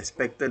tengok lah.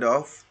 Expected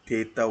of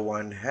theta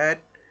 1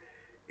 hat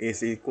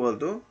is equal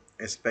to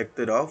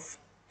expected of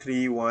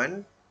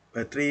 3y1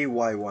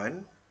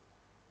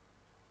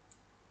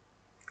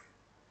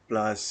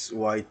 plus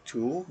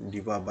y2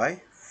 divided by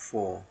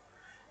 4.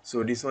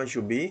 So this one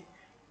should be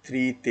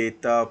 3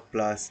 theta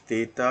plus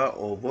theta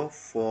over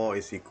 4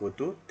 is equal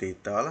to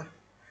theta lah.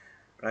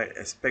 Right,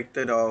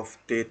 expected of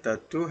theta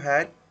 2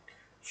 hat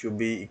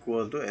should be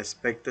equal to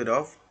expected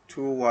of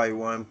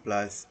 2y1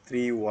 plus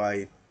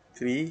 3y3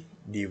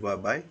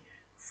 divided by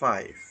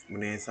 5.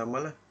 Benda yang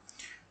sama lah.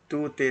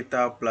 2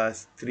 theta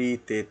plus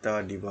 3 theta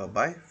divided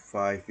by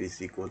 5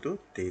 is equal to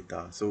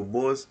theta. So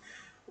both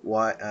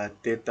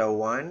theta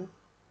 1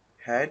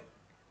 hat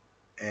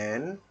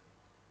and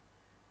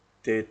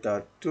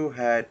theta 2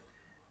 hat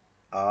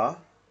are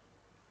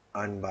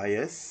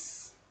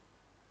unbiased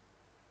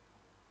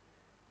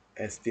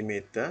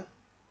estimator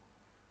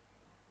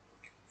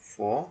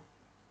for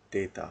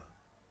theta.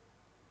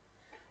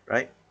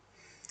 Right?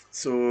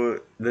 So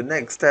the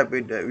next step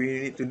that we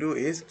need to do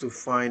is to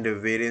find the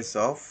variance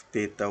of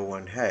theta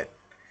 1 hat.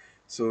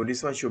 So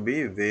this one should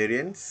be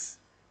variance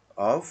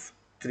of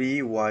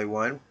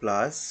 3y1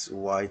 plus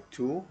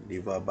y2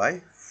 divided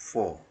by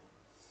 4.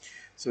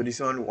 So this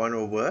one 1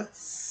 over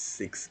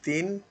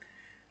 16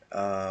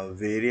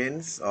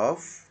 variance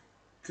of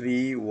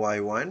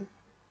 3y1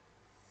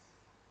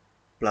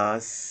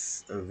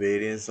 plus a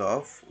variance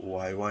of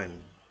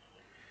y1.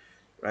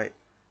 Right?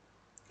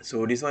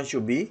 So this one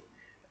should be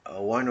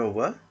 1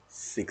 over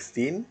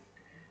 16,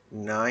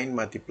 9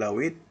 multiplied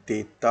with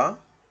theta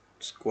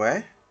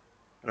square,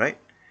 right?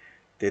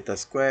 Theta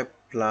squared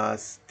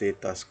plus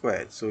theta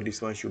squared. So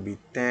this one should be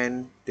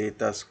 10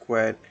 theta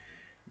squared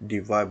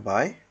divided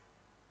by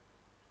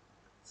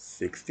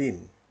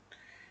 16.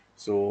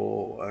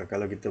 So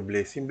kalau kita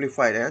boleh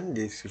simplify kan,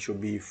 this should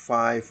be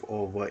 5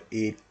 over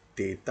 8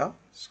 theta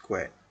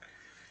squared,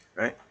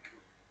 right?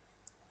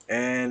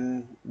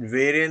 And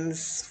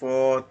variance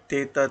for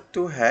theta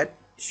 2 hat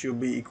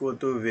should be equal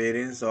to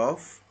variance of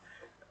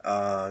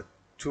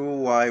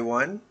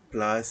 2y1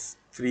 plus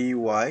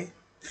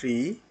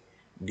 3y3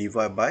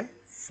 divided by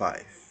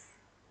 5.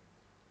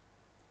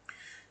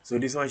 So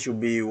this one should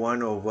be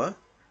 1 over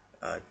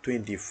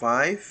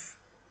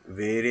 25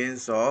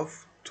 variance of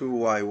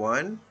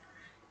 2y1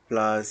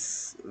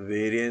 plus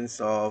variance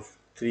of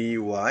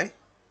 3y3.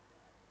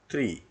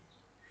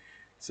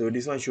 So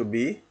this one should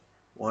be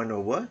 1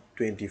 over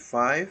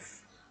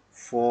 25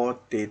 4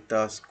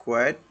 theta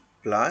squared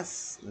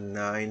plus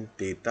 9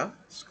 theta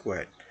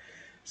squared.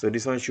 So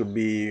this one should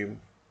be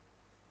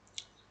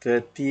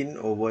 13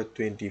 over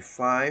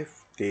 25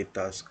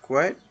 theta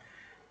squared,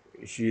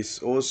 which is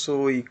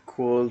also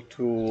equal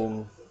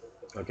to,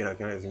 okay, I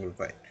cannot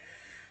simplify.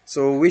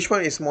 So which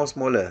one is more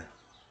smaller?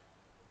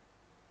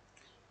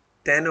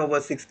 10 over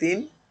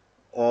 16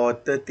 or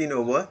 13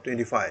 over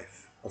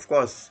 25? Of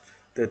course,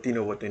 13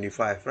 over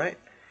 25, right?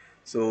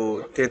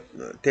 So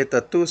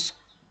theta 2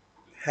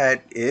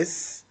 hat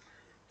is,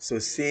 so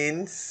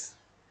since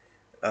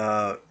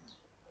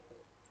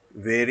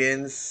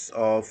variance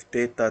of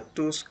theta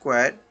 2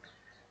 squared,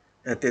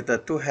 theta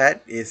 2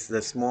 hat is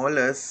the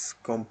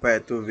smallest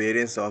compared to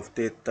variance of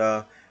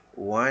theta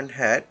 1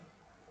 hat.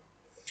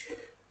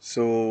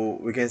 So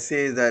we can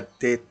say that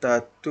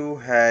theta 2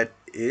 hat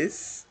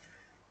is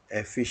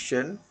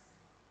efficient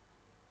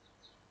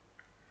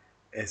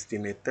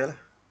estimator.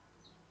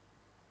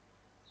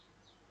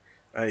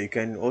 You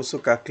can also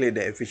calculate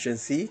the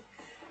efficiency.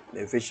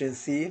 The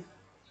efficiency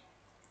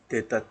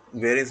theta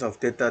variance of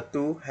theta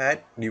 2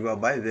 hat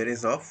divided by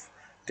variance of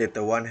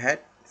theta 1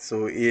 hat.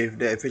 So if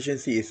the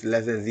efficiency is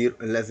less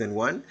than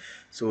 1,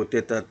 so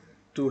theta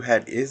 2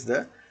 hat is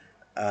the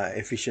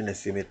efficient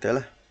estimator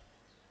lah.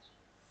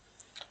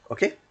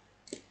 Okay.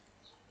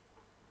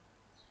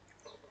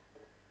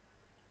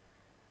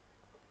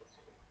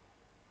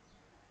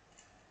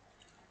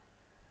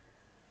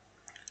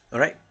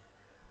 Alright.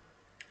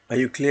 Are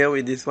you clear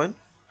with this one?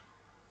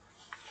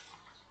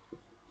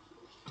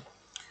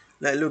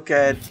 Let's look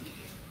at,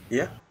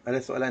 yeah,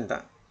 ada soalan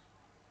tak?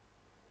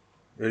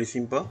 Very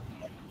simple.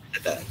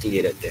 Tak,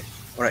 clear Doctor.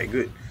 Alright,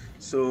 good.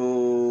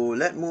 So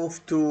let's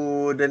move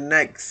to the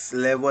next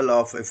level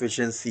of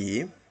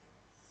efficiency.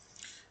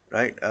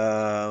 Right,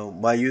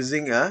 by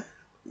using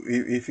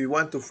if you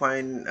want to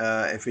find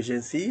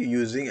efficiency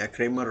using a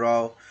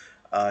Kramer-Rao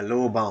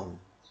lower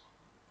bound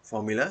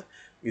formula,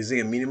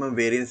 using a minimum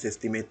variance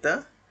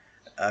estimator,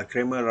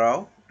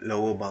 Kramer-Rao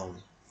lower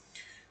bound.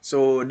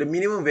 So the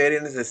minimum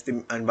variance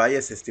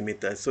unbiased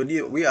estimator. So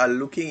we are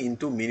looking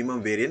into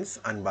minimum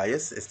variance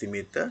unbiased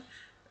estimator,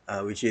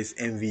 which is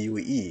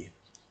MVUE.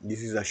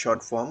 This is a short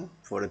form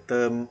for the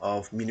term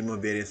of minimum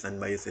variance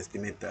unbiased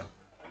estimator.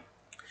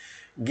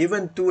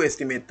 Given two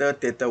estimator,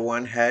 theta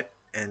 1 hat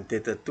and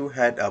theta 2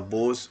 hat are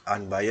both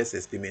unbiased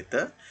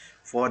estimator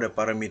for the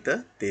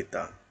parameter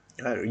theta.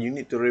 You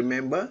need to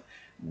remember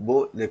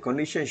both the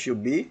condition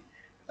should be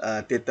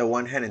theta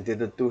 1 hat and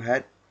theta 2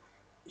 hat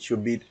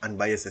should be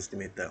unbiased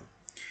estimator.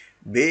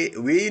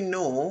 We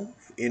know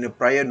in a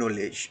prior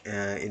knowledge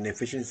in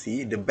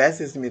efficiency, the best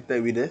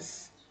estimator with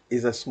us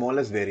is the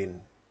smallest variant.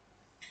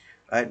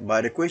 Right?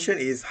 But the question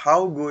is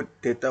how good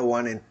theta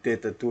 1 and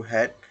theta 2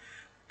 hat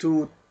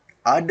to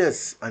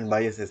others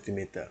unbiased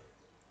estimator,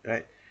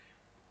 right?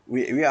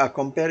 we are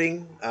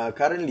comparing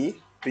currently.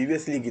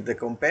 Previously kita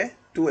compare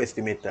two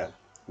estimator.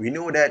 We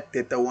know that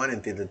theta 1 and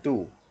theta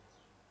 2.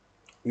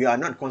 We are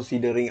not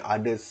considering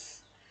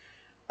others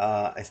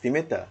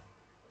estimator.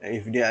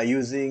 If they are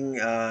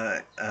using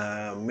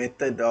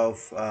method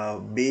of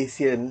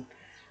Bayesian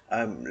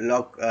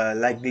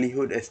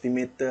likelihood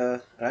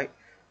estimator, right?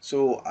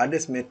 So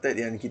others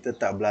method yang kita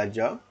tak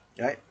belajar,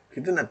 right?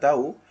 Kita nak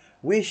tahu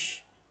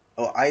which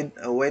or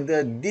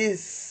whether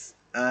this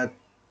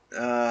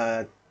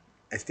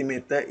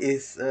estimator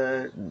is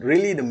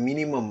really the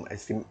minimum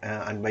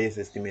unbiased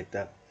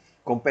estimator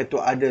compared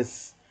to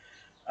others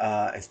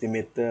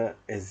estimator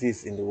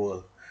exists in the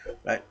world,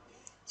 right?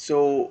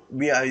 So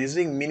we are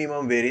using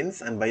minimum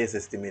variance unbiased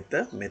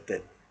estimator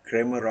method,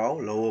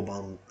 Kramer-Rao lower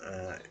bound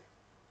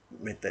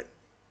method.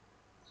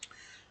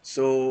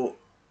 So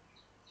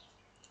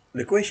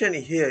the question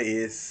here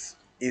is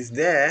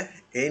there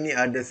any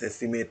other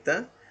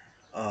estimator?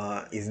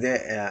 Is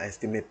there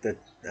estimated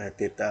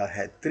theta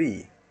hat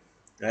 3,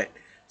 right?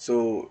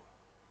 So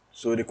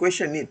the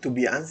question need to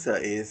be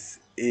answered is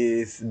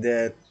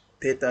that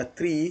theta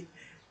 3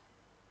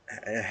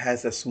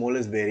 has a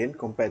smallest variance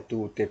compared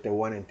to theta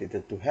 1 and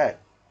theta 2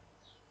 hat,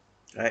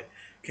 right?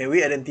 Can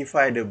we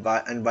identify the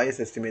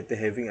unbiased estimator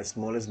having a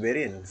smallest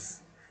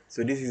variance?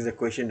 So this is a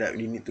question that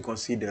we need to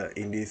consider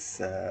in this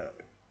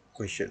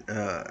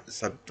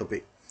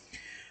subtopic.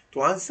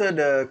 To answer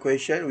the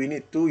question, we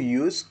need to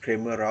use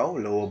Kramer-Rao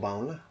lower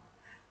bound.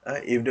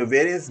 If the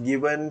variance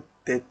given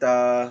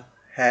theta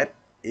hat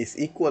is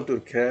equal to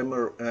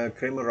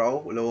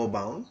Kramer-Rao lower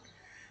bound,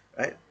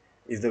 right?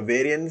 Is the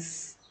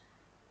variance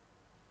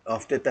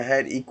of theta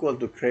hat equal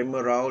to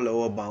Kramer-Rao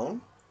lower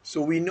bound?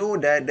 So we know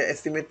that the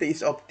estimator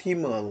is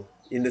optimal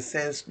in the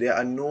sense there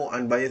are no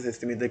unbiased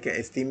estimator can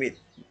estimate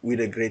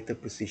with a greater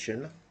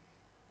precision,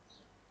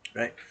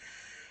 right?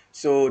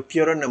 So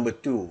theorem number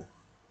 2.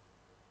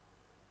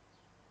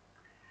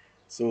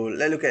 So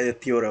let's look at the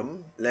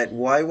theorem. Let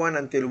y1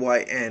 until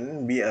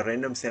yn be a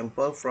random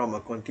sample from a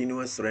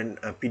continuous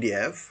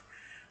PDF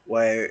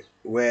where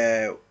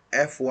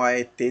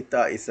fy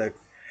theta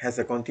has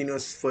a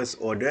continuous first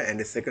order and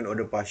the second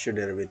order partial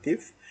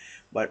derivative,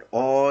 but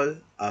all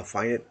are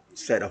finite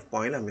set of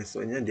point lah.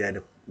 Maksudnya dia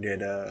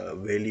ada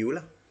value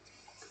lah,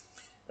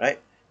 right?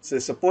 So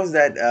suppose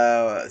that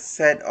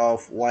set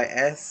of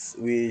ys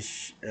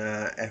which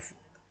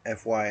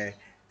fy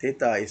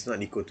theta is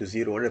not equal to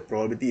 0, the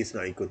probability is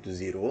not equal to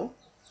 0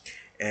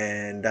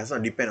 and does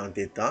not depend on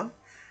theta.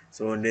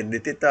 So the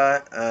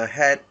theta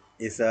hat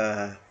is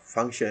a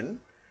function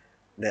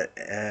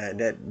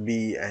that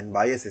be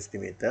unbiased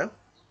estimator,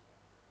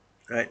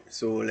 right?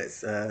 So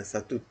let's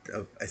satu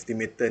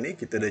estimator ni,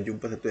 kita dah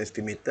jumpa satu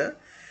estimator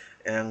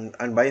yang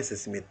unbiased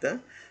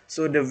estimator.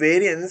 So the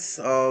variance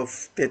of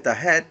theta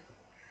hat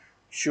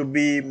should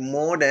be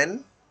more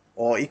than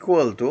or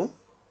equal to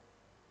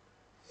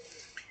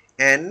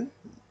n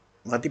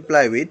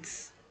multiply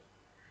with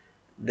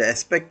the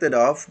expected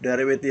of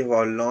derivative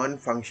of ln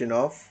function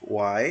of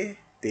y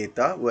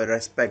theta with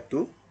respect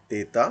to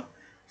theta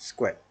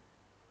squared.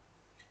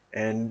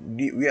 And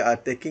we are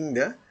taking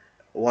the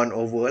 1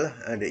 over lah,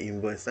 the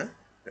inverse 1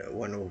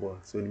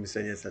 over. So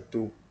misalnya 1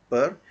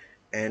 per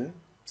n.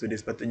 So dia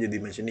sepatutnya jadi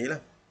macam ni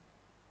lah.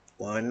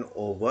 1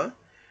 over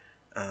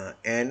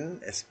n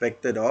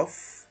expected of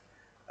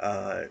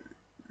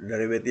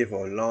derivative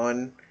of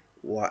ln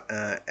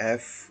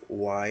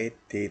fy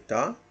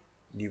theta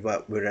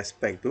divided with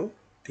respect to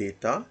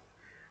theta,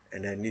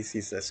 and then this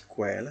is a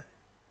square lah,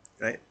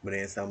 right? Benda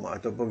yang sama,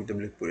 ataupun kita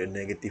boleh put a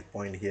negative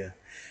point here,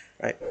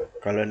 right?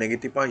 Kalau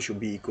negative point should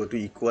be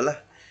equal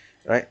lah,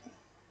 right?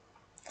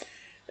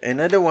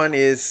 Another one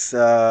is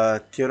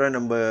theorem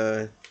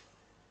number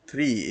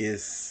 3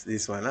 is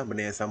this one lah,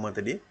 benda yang sama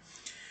tadi,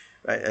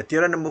 right?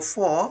 Theorem number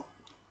 4,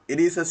 it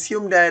is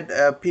assumed that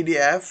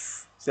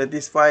PDF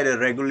satisfy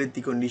the regularity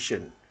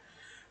condition.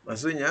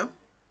 Maksudnya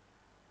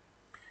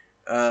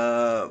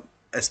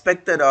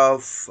expected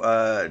of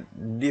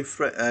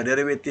different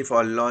derivative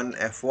of ln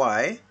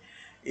fy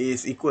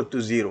is equal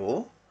to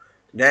 0,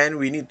 then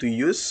we need to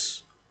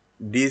use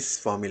this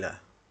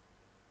formula.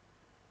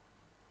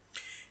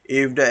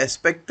 If the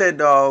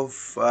expected of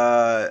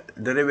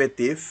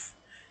derivative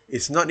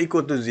is not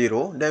equal to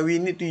 0, then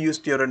we need to use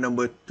theorem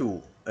number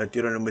 2,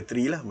 theorem number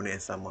 3 lah, benda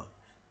yang sama.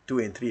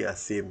 2 and 3 are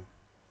same,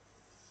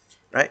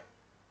 right?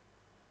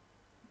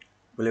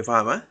 Boleh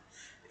faham?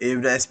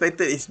 If the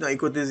expected is not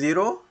equal to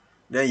 0,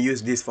 then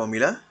use this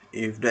formula.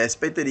 If the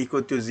expected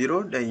equal to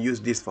 0, then use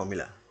this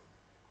formula.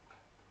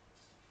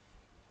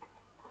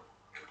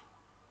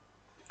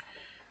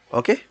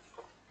 Okay?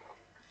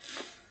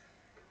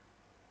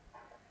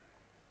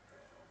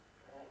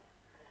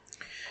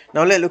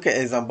 Now let's look at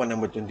example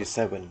number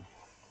 27.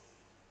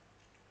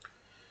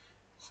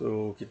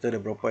 So kita ada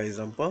berapa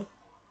example?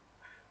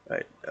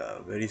 Right,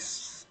 very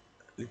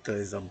little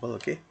example,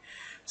 okay?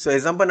 So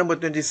example number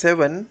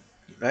 27,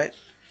 right?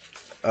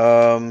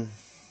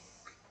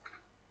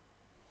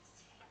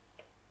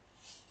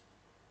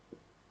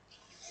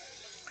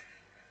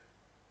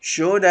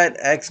 Show that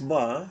x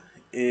bar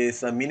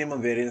is a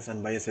minimum variance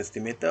unbiased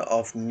estimator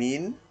of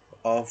mean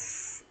of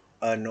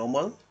a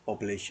normal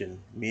population,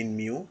 mean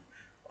mu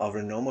of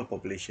a normal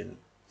population.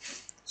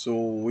 So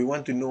we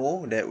want to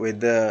know that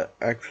whether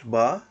X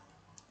bar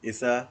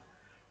is a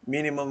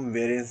minimum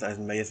variance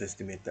unbiased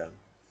estimator.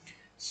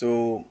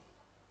 So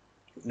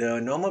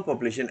the normal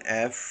population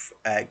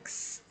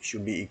fx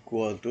should be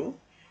equal to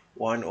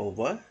 1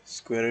 over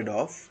square root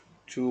of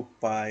 2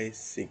 pi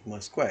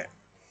sigma square.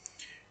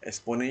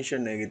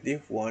 Exponential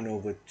negative 1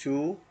 over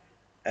 2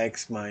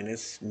 x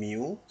minus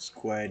mu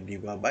squared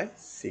divided by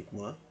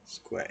sigma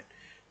squared.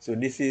 So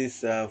this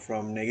is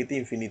from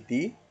negative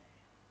infinity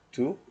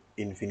to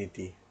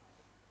infinity,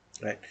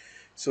 right?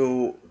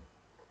 So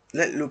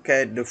let's look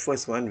at the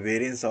first one,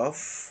 variance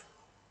of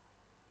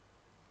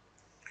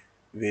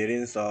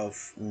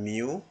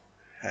mu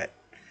hat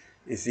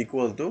is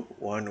equal to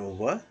 1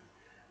 over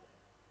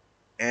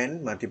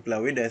n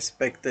multiplied with the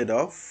expected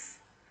of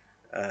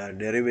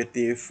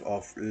derivative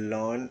of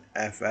ln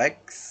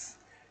fx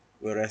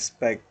with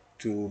respect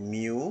to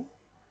mu,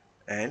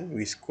 and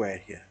we square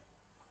here,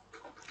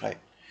 right?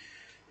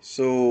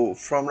 So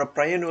from the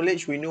prior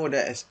knowledge, we know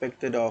that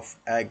expected of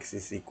x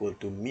is equal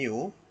to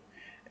mu,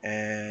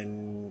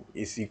 and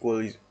is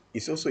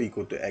also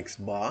equal to x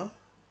bar,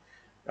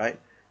 right?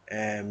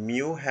 And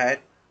mu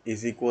hat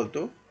is equal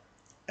to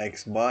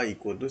x bar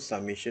equal to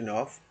summation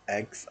of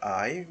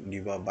xi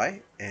divided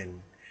by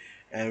n.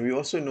 And we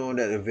also know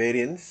that the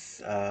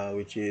variance,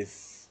 which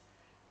is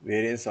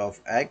variance of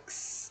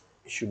x,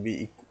 should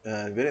be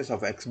variance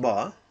of x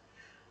bar,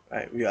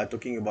 right? We are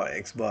talking about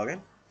x bar,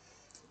 kan?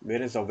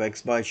 Variance of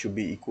x bar should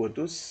be equal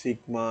to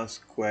sigma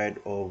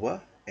squared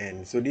over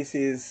n. So this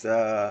is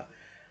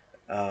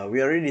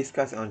we already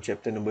discussed on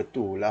chapter number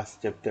 2,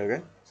 last chapter,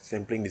 kan?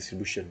 Sampling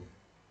distribution,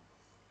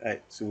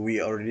 right? So we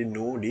already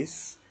know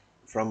this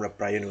from the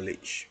prior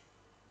knowledge.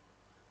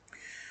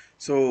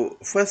 So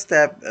first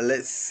step,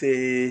 let's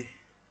say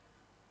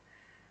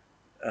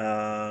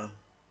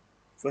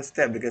first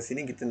step dekat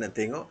sini kita nak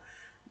tengok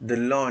the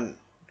ln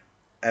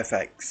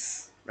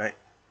fx, right?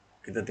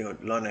 Kita tengok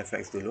ln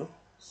fx dulu.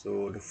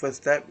 So the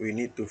first step we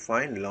need to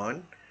find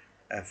ln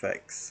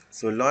fx.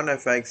 So ln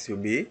fx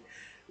will be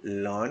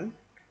ln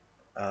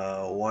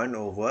 1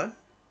 over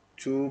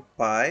 2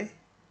 pi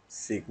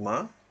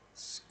sigma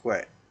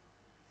squared,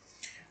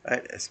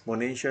 right?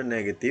 Exponential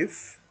negative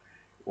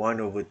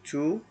 1 over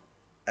 2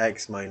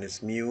 x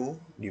minus mu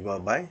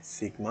divided by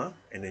sigma,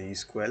 and then you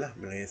square lah.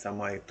 Benda yang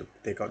sama, I have to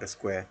take out the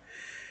square,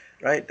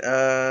 right?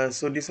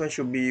 So this one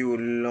should be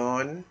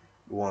ln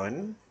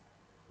 1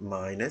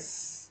 minus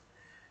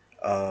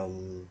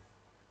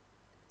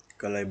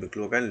kalau I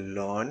berkeluarkan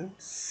ln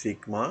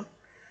sigma,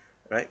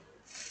 right?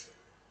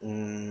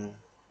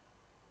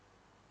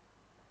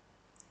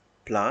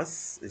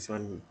 Plus this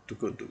one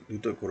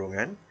tutup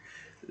kurungan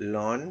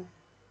ln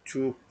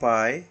 2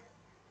 pi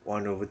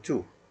 1 over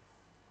 2.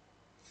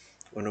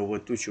 1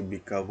 over 2 should be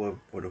covered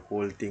for the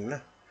whole thing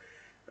lah,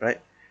 right?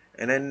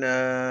 And then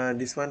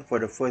this one for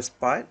the first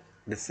part.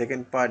 The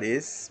second part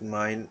is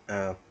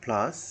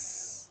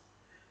plus,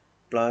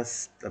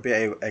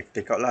 tapi I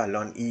take out lah,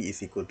 ln e is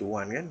equal to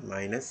 1, kan?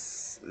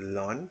 Minus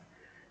ln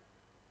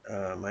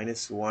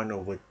minus 1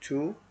 over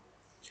 2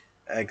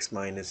 x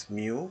minus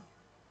mu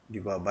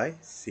divided by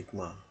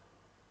sigma,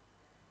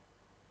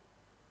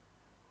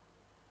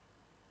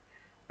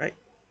 right?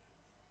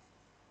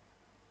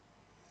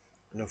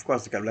 And of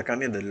course dekat belakang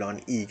ni ada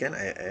ln e, kan?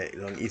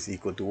 Ln e is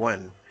equal to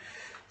 1.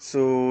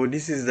 So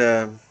this is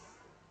the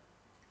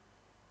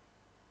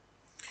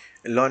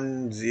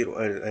ln 0,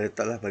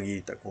 letaklah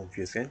bagi tak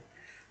confuse, kan?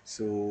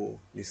 So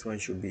this one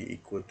should be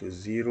equal to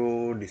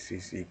 0, this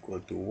is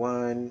equal to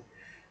 1.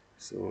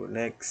 So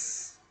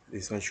next,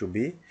 this one should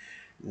be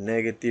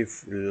negative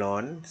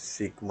ln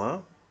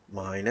sigma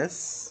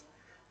minus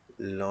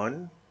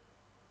ln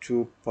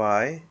 2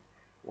 pi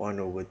 1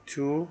 over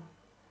 2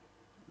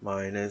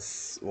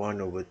 minus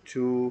 1 over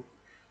 2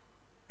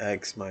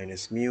 x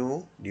minus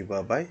mu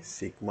divided by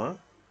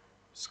sigma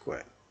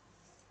squared,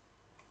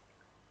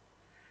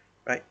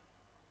 right?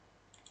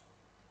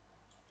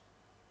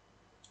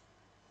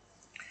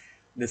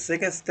 The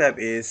second step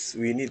is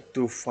we need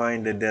to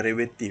find the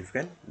derivative,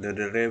 kan? The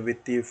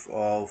derivative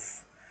of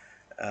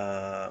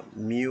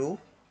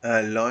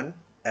ln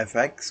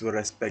fx with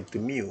respect to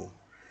mu,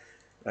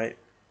 right?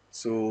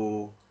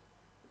 So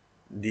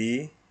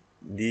d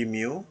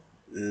mu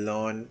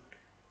ln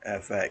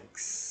fx,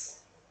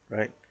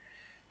 right?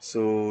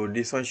 So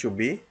this one should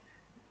be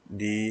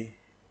d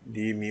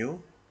mu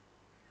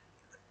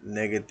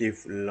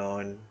negative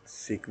ln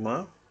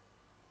sigma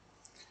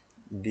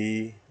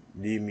d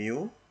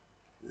mu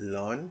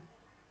ln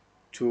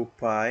 2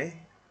 pi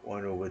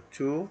 1 over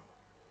 2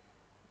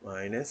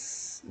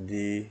 minus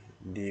d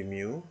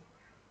mu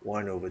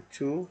 1 over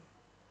 2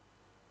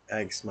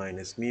 x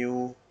minus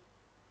mu.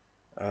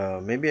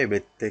 Maybe I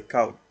will take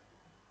out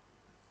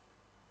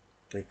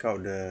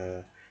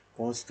the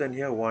constant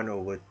here, 1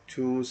 over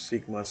 2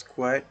 sigma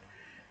squared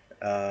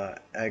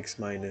x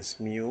minus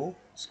mu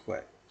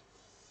squared,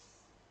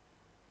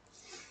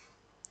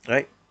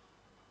 right?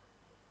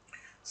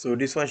 So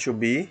this one should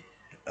be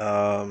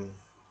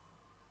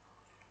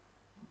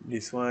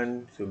this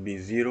one should be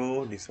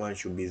 0, this one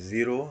should be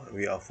 0.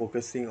 We are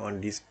focusing on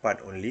this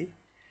part only,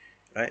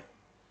 right?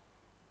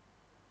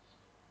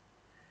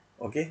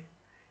 Okay,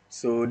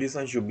 so this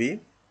one should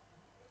be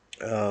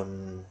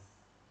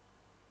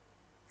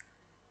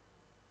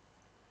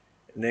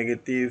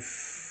negative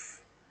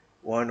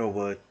 1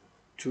 over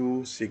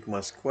 2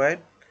 sigma squared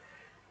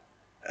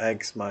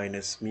x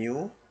minus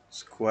mu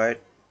squared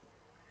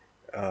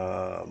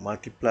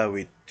multiply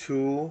with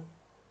 2,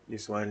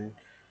 this one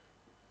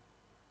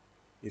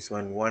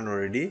 1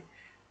 already,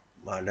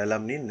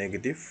 dalam ni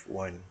negative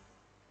 1,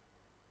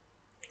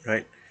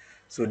 right?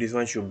 So this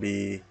one should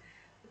be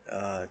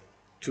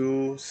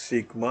 2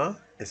 sigma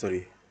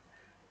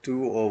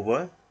 2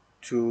 over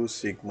 2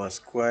 sigma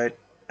squared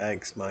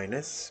x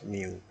minus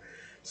mu.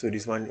 So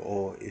this one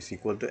is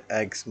equal to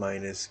x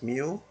minus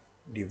mu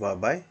divided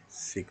by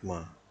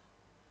sigma.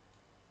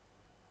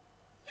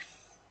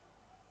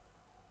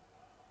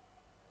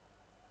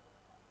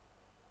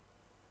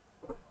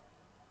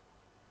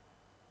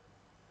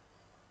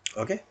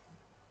 Okay?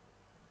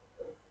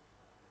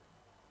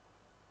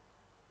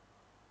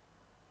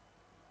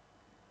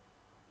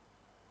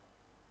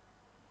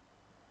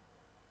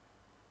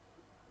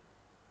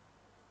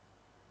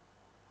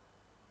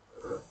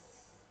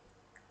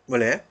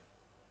 Boleh eh?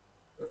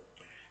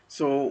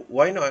 So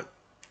why not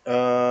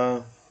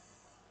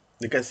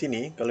dekat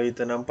sini, kalau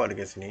kita nampak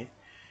dekat sini,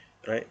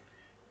 right?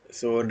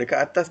 So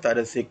dekat atas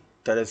tak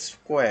ada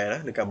square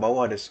lah, dekat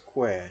bawah ada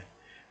square,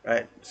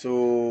 right?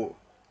 So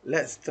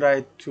let's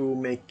try to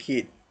make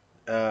it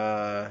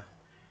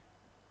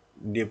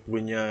dia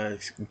punya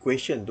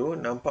equation tu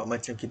nampak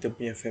macam kita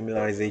punya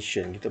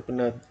familiarization. Kita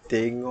pernah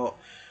tengok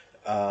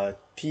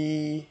T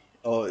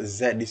or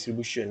Z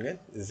distribution kan?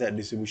 Z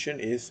distribution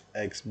is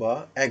x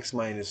bar x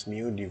minus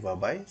mu divided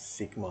by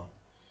sigma,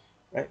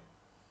 right?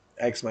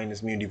 X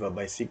minus mu divided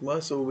by sigma.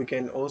 So we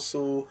can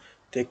also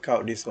take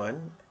out this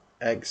one,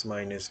 x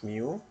minus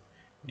mu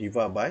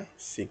divided by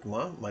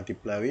sigma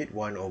multiply with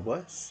 1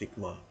 over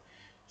sigma.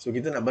 So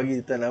kita nak bagi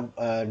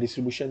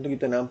distribution tu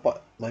kita nampak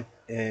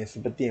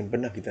seperti yang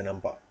pernah kita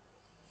nampak.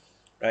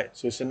 Right,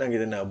 so senang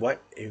kita nak buat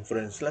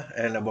inference lah,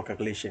 nak buat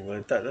calculation.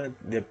 Kalau tak,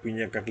 dia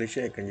punya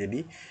calculation akan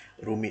jadi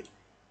rumit.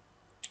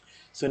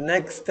 So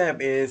next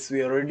step is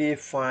we already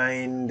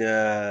find the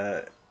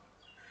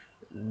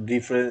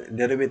different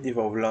derivative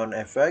of ln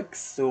fx,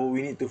 so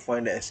we need to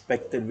find the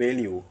expected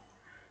value,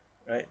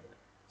 right?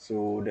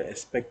 So the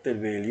expected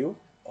value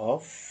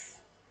of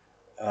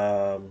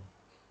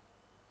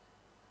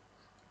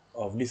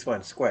this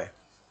one square,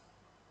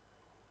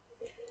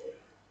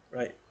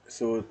 right?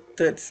 So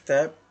third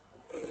step,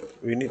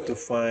 we need to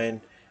find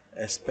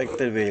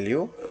expected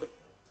value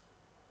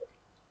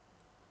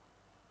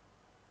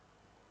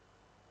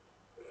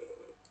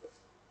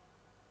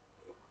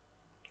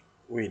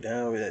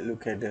let's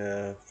look at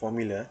the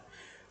formula.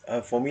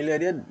 Formula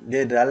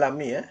dia dalam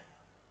ni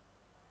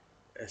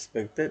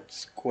expected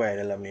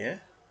square dalam ni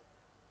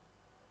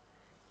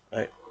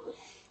right?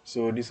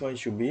 So this one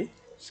should be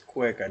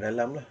square kat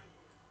dalam lah,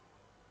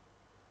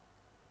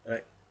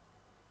 right?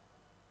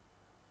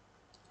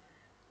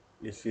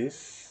 This is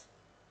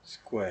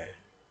square,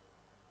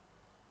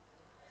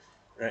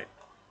 right?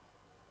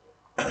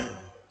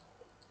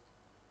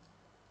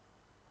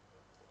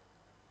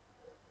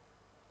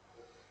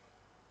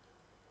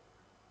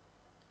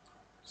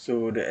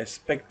 So the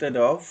expected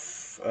of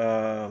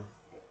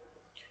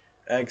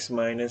x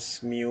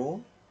minus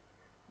mu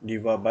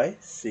divided by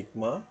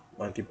sigma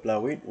multiply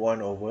with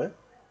 1 over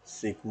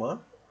sigma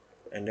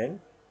and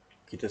then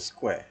kita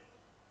square,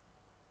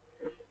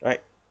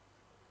 right?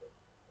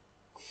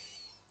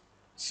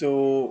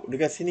 So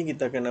dekat sini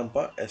kita akan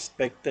nampak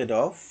expected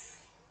of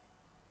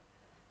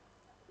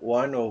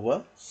 1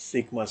 over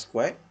sigma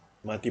squared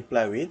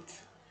multiply with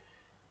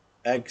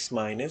x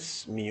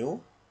minus mu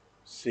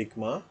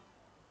sigma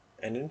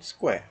and then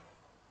square,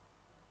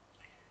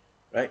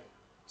 right?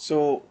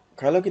 So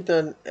kalau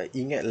kita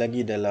ingat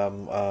lagi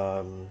dalam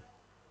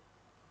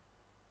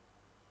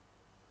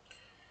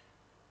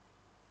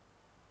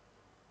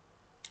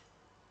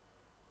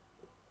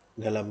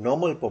dalam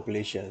normal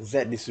population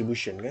Z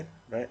distribution kan,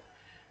 right?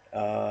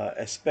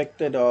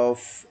 Expected of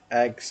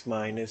x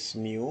minus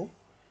mu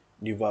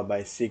divided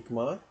by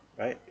sigma,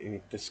 right?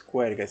 Kita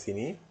square dekat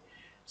sini.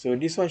 So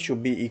this one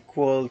should be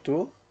equal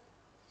to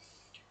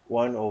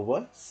 1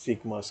 over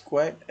sigma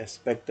squared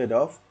expected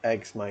of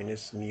x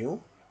minus mu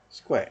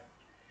squared,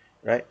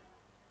 right?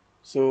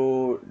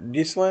 So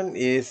this one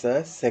is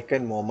a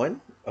second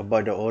moment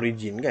about the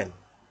origin kan,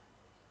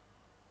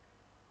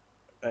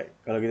 right?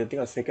 Kalau kita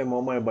tengok second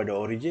moment about the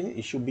origin,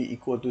 it should be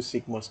equal to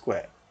sigma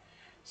squared.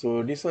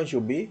 So this one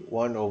should be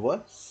 1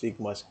 over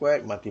sigma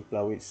squared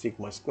multiply with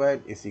sigma squared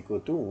is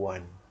equal to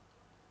 1.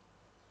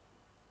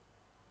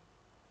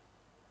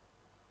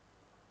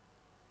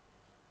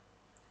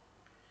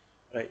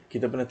 Right,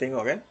 kita pernah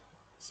tengok kan?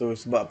 So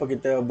sebab apa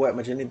kita buat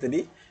macam ni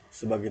tadi?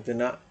 Sebab kita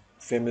nak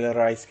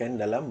familiarize kan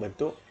dalam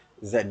bentuk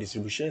Z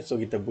distribution, so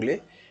kita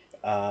boleh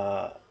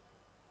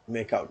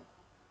make out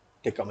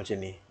take up macam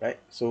ni, right?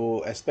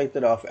 So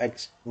expected of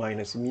x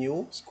minus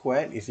mu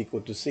squared is equal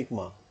to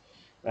sigma,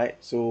 right?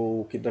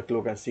 So kita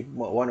keluarkan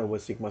sigma 1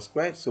 over sigma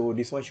squared. So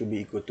this one should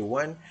be equal to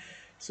 1.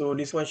 So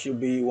this one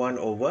should be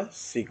 1 over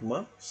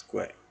sigma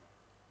squared.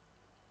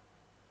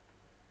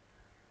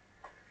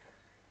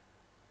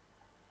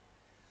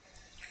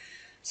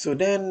 So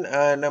then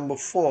number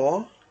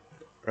 4,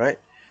 right?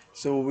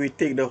 So we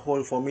take the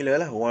whole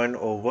formula lah, 1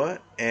 over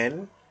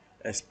n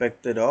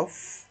expected of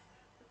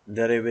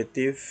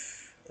derivative.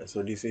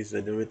 So this is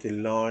the derivative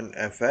ln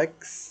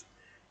fx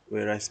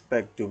with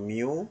respect to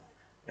mu,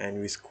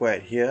 and we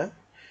squared here,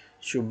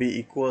 should be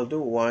equal to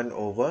 1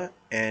 over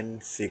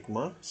n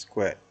sigma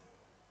squared.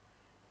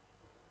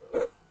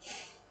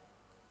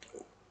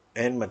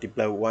 N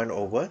multiply 1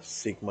 over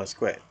sigma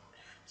squared.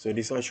 So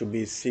this one should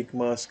be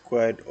sigma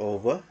squared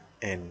over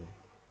n.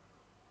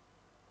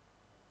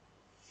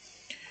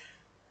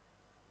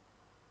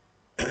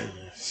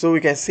 So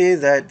we can say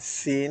that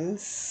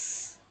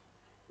since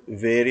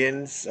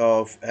variance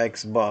of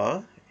x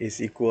bar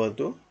is equal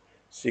to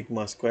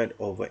sigma squared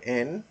over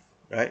n,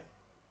 right?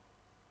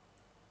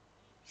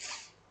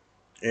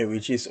 And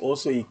which is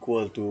also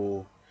equal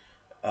to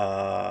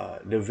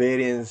the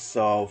variance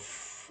of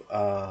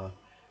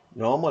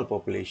normal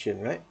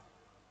population, right?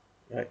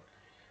 Right.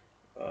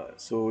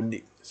 So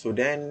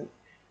then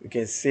we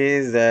can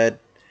say that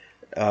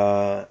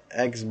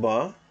x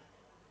bar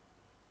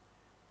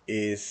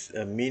is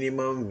a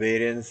minimum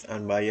variance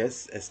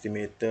unbiased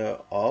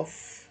estimator of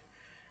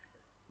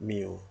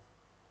mu.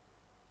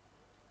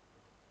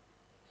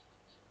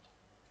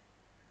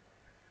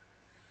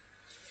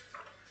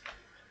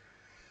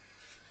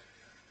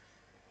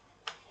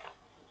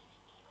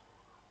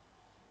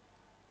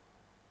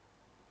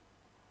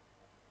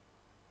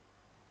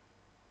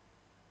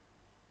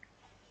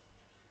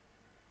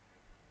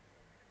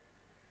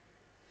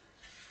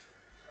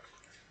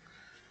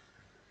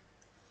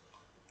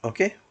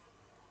 Okay.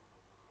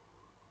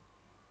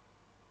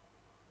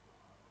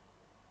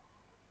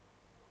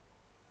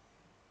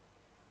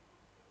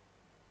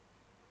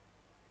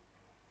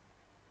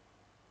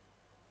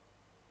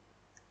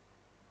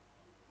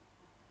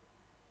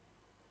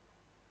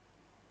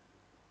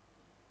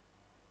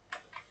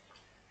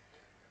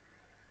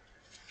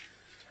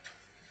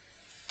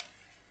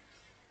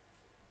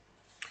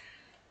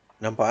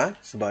 Nampak?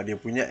 Sebab dia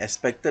punya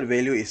expected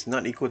value is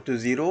not equal to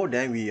 0,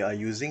 then we are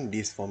using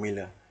this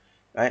formula.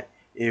 Right?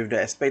 If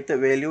the expected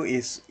value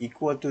is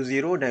equal to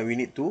 0, then we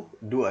need to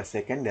do a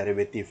second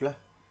derivative lah.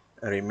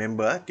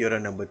 Remember,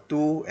 theorem number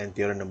 2 and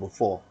theorem number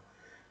 4.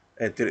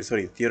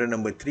 Theorem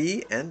number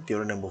 3 and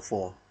theorem number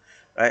 4.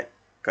 Right?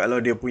 Kalau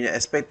dia punya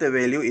expected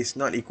value is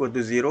not equal to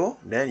 0,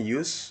 then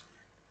use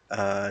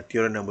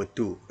theorem number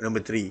 3.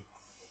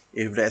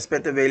 If the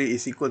expected value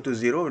is equal to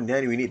 0,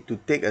 then we need to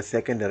take a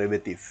second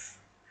derivative.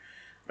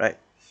 Right?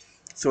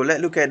 So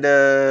let's look at the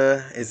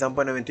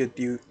example number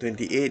 28.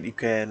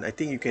 I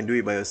think you can do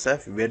it by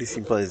yourself. Very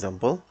simple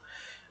example.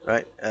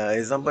 Right?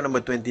 Example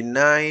number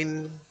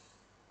 29,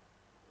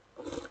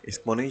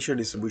 exponential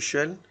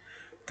distribution.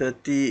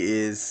 30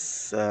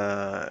 is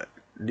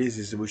this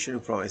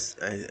distribution from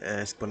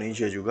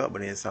exponential juga,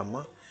 benda yang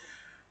sama.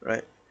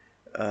 Right?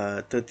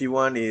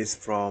 31 is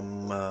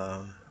from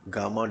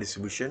gamma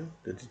distribution.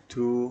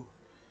 32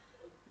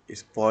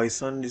 is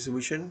Poisson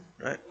distribution.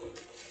 Right?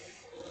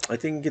 I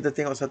think kita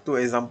tengok satu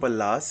example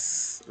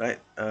last, right?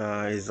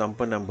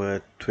 Example number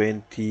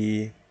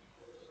 20.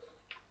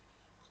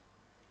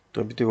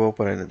 Tapi tu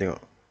berapa nak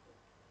tengok?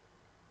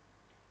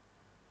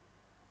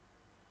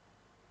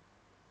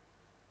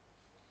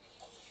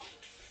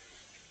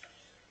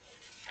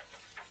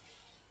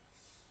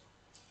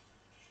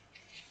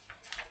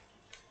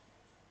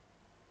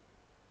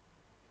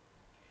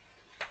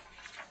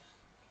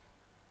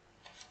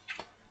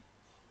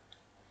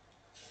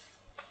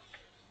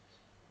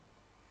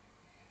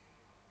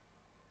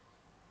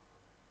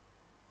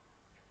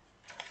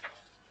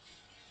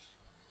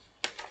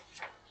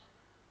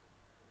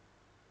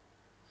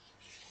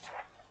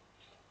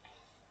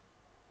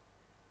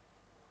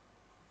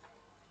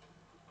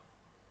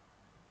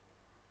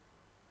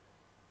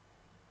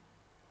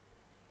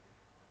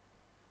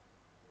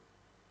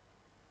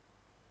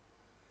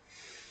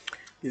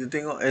 Kita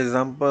tengok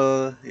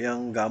example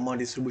yang gamma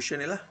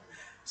distribution ni lah.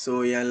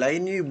 So yang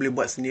lain ni boleh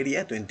buat sendiri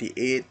 28,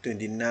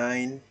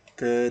 29,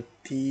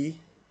 30,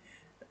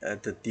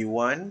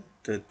 31,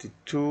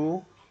 32.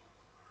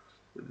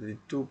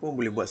 32 pun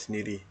boleh buat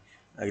sendiri.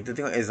 Kita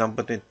tengok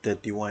example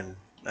 31.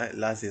 Right?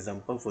 Last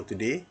example for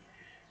today.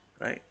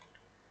 Right?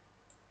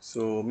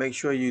 So make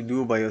sure you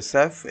do by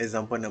yourself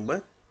example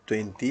number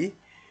 28,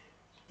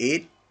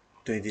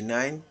 29,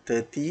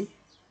 30,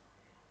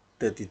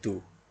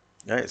 32.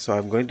 Right, so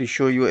I'm going to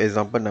show you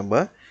example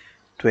number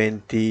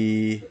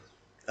 31.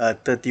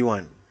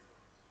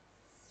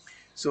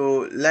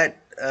 So let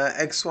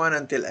x1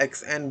 until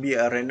xn be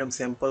a random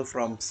sample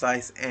from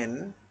size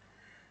n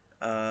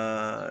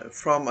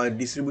from a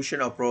distribution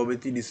of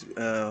probability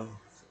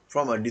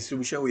from a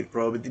distribution with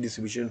probability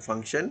distribution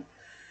function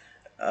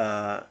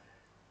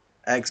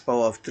x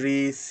power of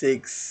 3,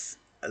 6,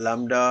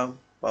 lambda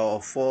power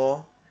of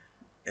 4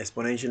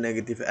 exponential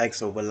negative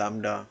x over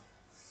lambda.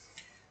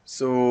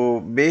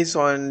 So based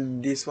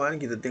on this one,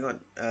 kita tengok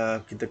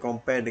kita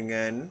compare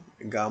dengan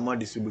gamma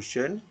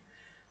distribution.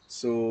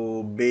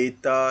 So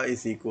beta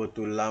is equal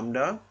to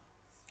lambda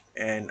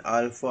and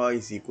alpha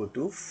is equal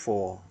to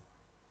 4.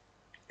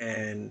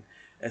 And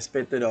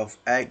expected of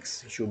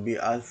x should be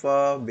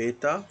alpha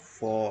beta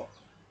for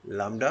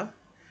lambda,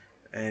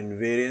 and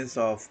variance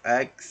of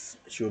x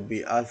should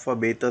be alpha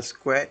beta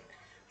squared,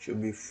 should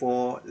be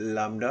 4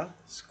 lambda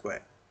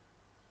squared.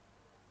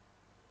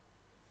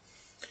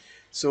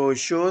 So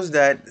it shows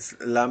that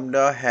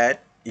lambda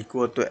hat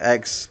equal to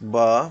x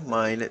bar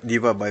minus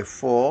divided by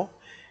 4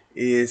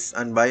 is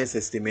unbiased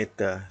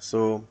estimator.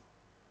 So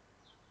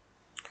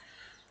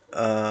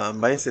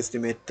unbiased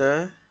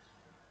estimator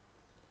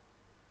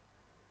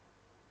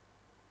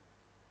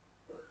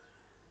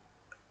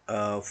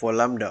for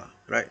lambda,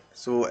 right?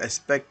 So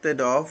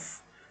expected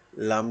of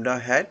lambda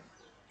hat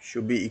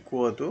should be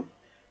equal to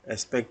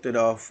expected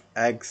of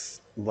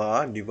x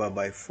bar divided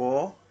by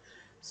 4.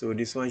 So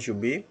this one should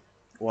be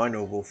 1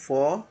 over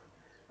 4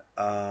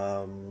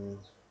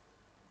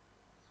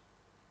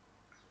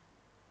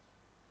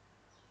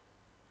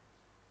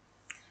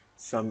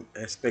 some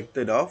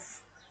expected of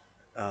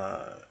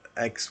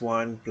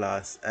x1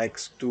 plus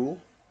x2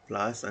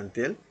 plus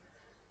until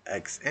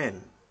xn.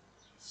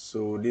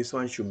 So this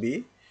one should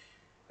be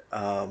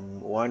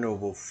 1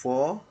 over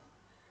 4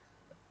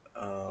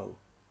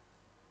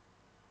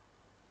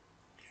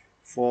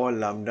 4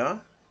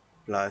 lambda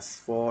plus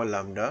 4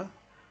 lambda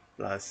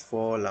plus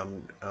 4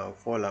 lambda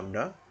 4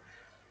 lambda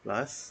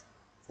plus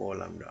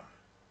 4 lambda.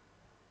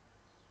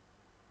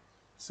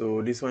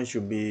 So this one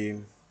should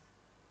be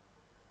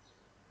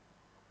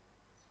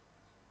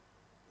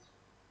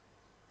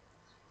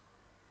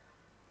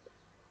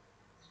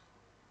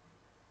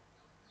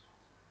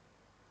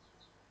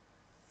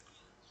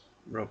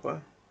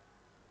berapa?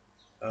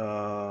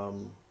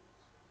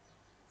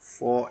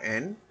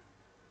 4n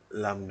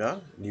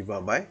lambda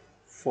divided by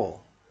 4,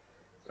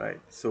 right?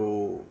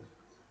 So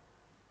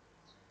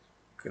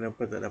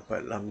kenapa tak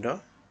dapat lambda?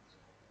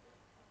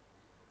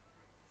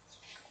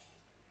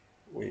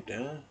 Wait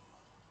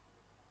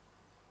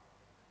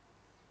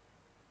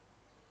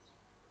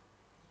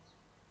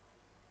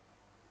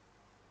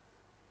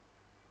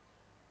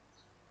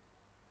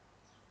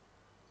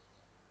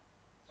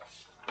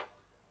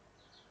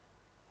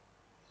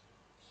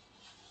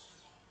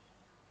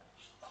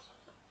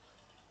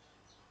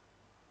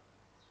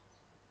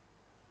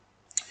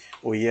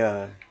Oh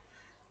yeah,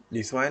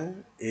 this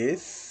one is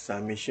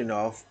summation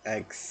of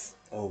x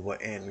over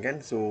n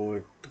kan.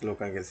 So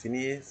keluarkan kat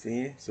sini,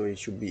 sini. So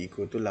it should be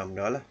equal to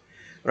lambda lah.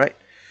 Right.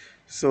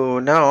 So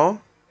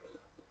now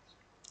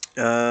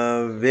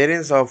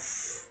variance of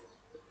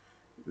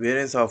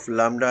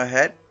lambda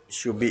hat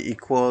should be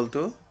equal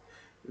to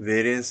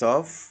variance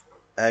of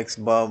x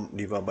bar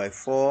divided by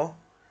 4.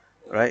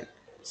 Right.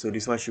 So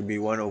this one should be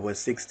 1 over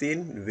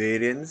 16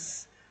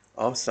 variance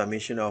of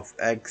summation of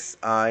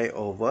xi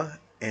over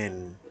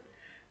n.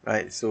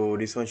 Right, so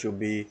this one should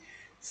be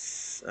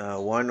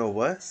 1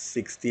 over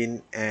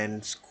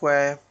 16n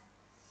square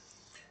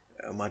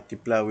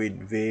multiply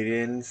with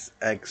variance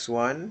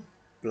x1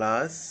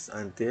 plus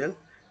until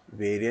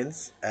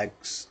variance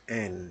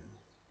xn.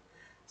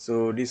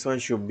 So this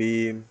one should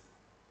be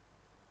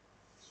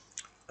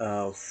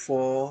 4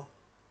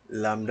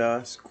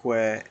 lambda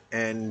square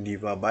n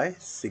divided by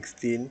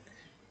 16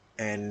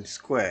 n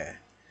square.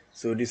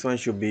 So this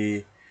one should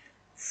be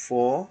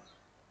 4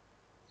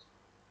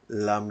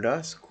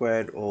 lambda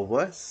squared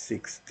over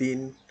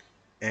 16n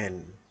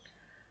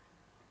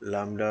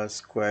lambda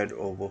squared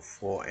over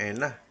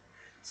 4n lah.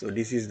 So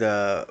this is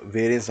the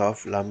variance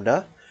of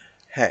lambda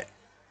hat,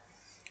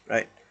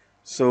 right?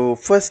 So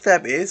first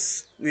step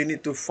is we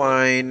need to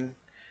find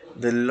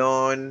the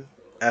ln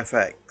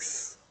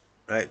fx,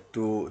 right?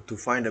 To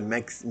find the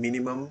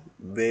minimum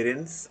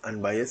variance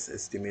unbiased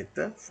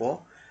estimator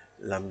for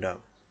lambda,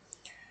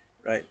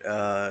 right?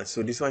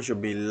 So this one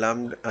should be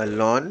lambda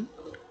ln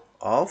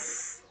of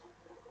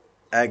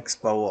x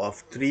power of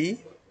 3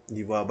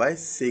 divided by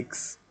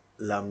 6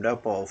 lambda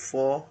power of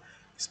 4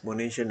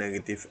 exponential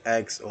negative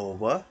x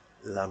over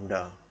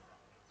lambda.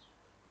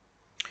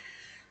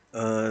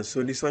 So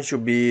this one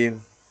should be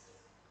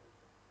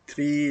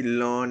 3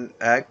 ln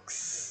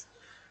x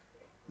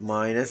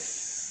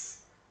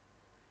minus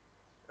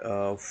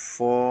 4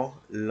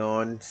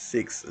 ln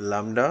 6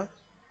 lambda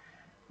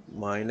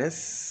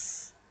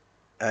minus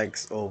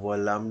x over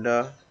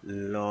lambda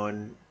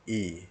ln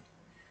e,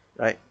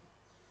 right?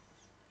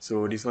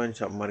 So this one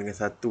sama dengan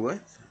 1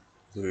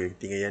 So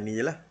tinggal yang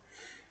ni je lah,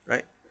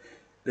 right?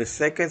 The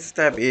second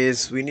step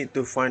is we need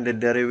to find the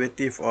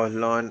derivative of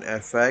ln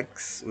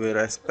fx with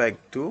respect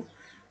to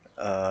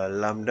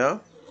lambda.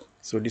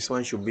 So this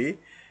one should be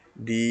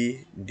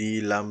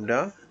d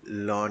lambda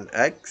ln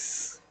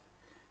x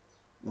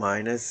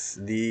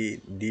minus d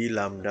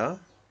lambda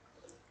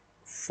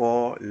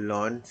 4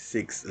 ln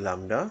 6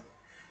 lambda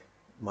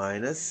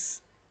minus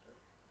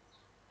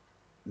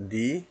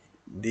d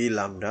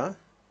lambda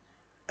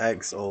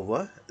x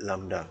over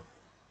lambda.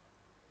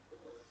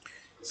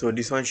 So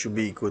this one should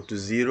be equal to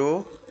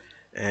 0,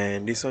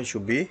 and this one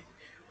should be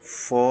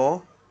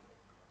 4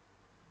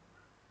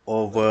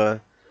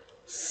 over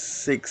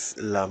 6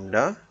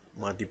 lambda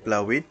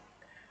multiplied with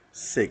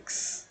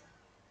 6,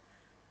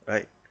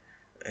 right?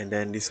 And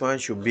then this one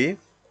should be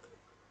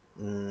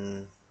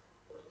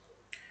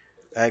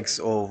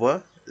x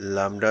over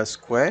lambda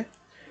square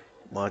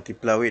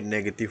multiplied with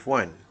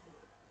 -1,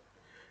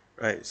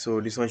 right?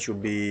 So this one should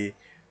be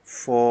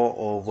 4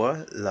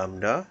 over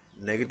lambda,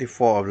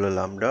 -4 over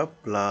lambda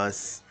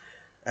plus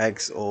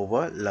x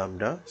over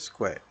lambda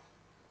squared.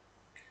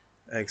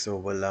 X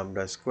over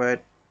lambda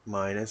squared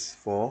minus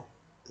 4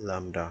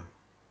 lambda.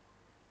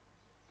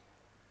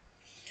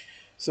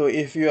 So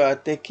if you are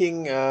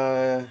taking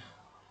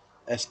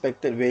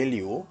expected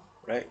value,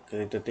 right?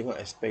 Kita tengok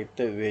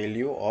expected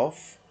value of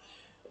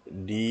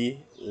d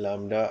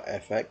lambda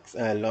fx,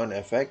 ln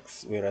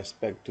fx with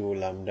respect to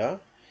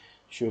lambda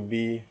should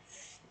be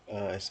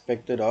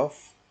expected of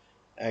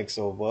x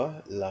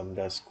over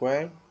lambda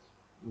squared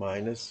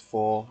minus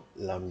 4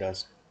 lambda.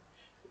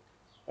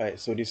 Right,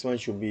 so this one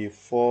should be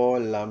 4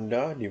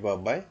 lambda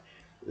divided by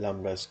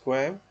lambda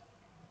squared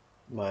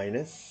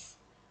minus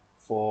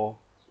 4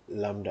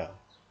 lambda.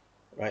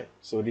 Right,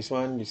 so this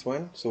one,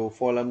 so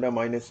 4 lambda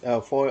minus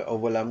 4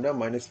 over lambda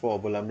minus 4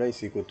 over lambda is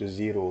equal to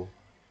 0.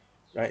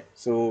 Right,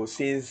 so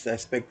since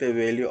expected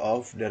value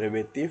of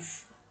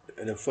derivative,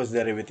 the first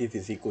derivative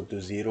is equal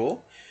to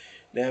 0,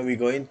 then we're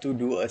going to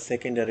do a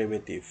second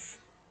derivative.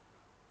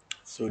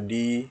 So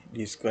d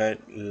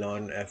squared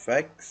ln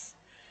fx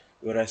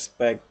with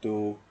respect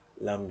to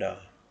lambda.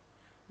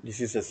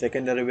 This is the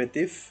second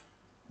derivative,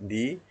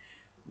 d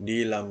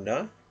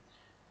lambda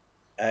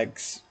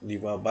x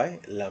divided by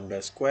lambda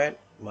squared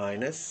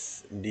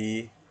minus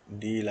d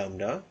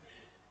lambda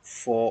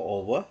 4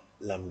 over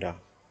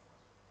lambda.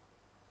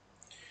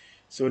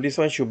 So this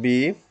one should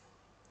be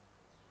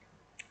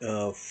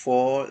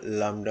 4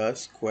 lambda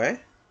square.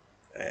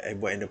 I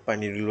buat yang depan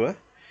ni dulu lah.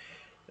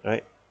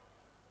 Right.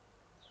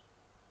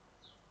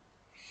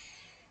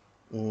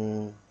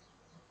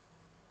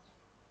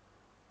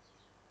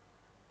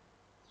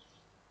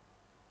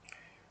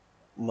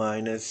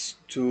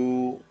 Minus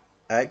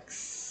 2x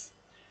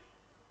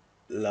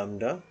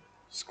lambda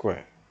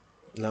square.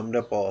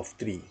 Lambda power of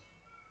 3.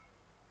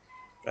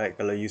 Right,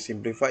 kalau you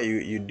simplify,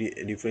 you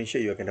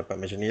differentiate, you akan dapat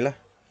macam ni lah.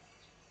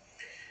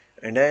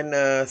 And then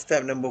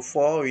step number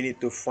 4, we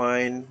need to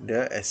find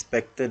the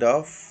expected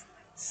of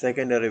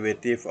second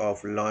derivative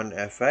of ln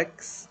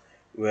fx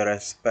with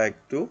respect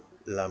to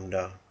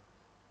lambda.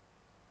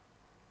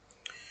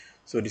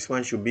 So this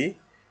one should be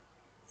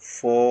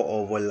 4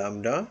 over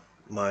lambda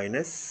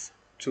minus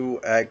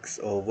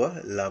 2x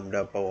over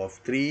lambda power of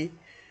 3.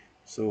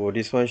 So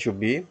this one should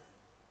be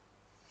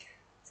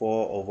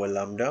 4 over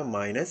lambda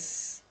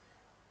minus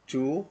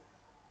 2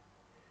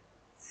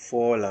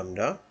 4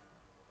 lambda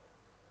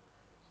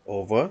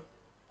over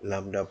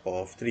lambda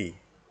power of 3.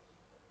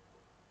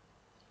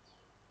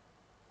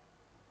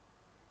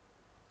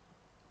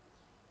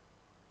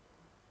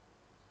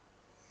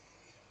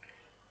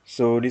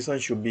 So this one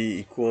should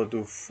be equal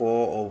to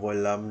 4 over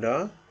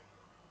lambda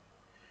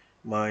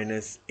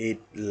minus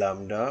 8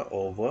 lambda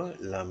over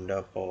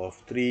lambda power of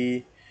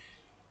 3.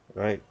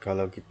 Right,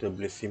 kalau kita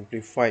boleh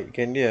simplify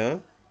kan dia,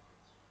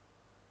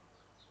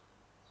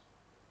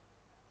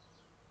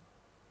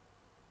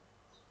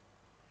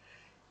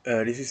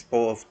 this is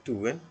power of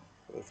 2 kan,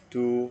 power of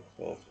 2,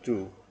 power of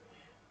 2,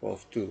 power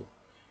of 2.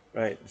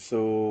 Right,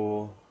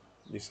 so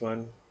this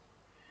one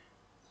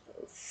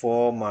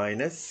 4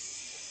 minus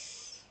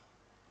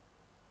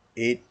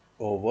 8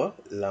 over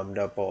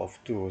lambda power of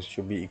 2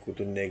 should be equal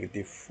to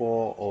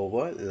 -4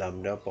 over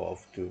lambda power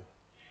of 2.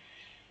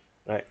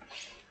 Right.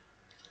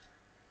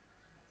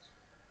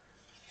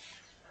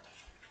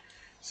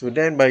 So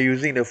then by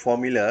using the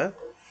formula,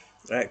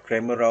 right,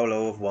 Cramer-Rao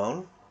law of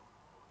bound,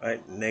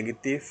 right,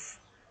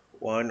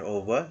 -1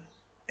 over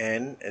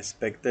n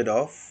expected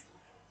of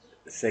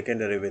second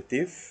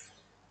derivative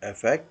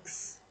fx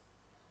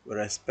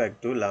with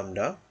respect to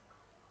lambda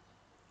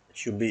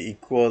should be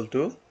equal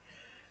to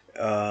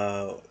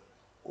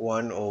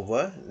 1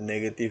 over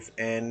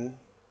 -n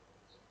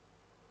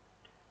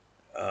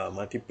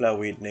multiplied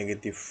with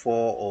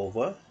 -4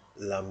 over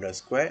lambda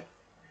squared.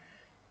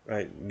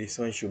 Right, this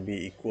one should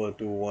be equal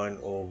to 1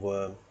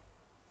 over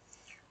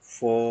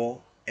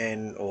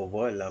 4n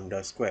over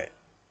lambda squared.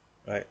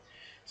 Right,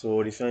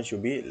 so this one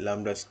should be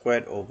lambda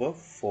squared over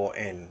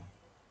 4n.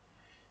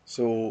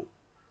 So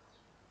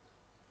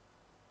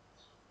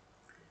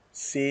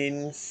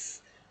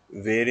since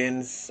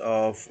variance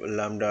of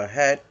lambda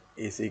hat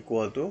is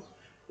equal to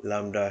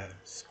lambda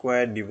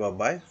squared divided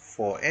by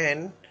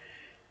 4n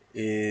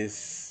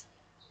is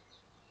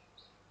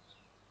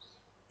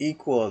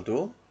equal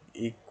to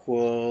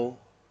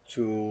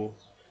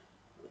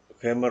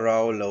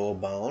Cramer-Rao lower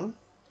bound,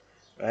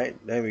 right?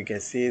 Then we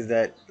can say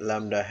that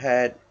lambda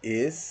hat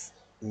is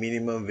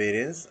minimum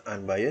variance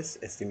unbiased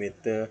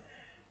estimator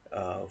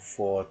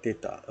for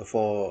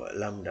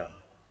lambda.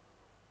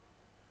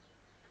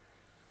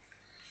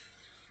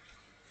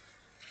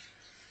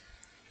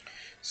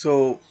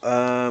 So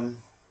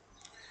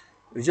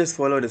we just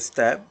follow the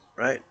step,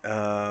 right?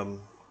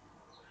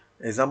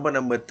 Example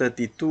number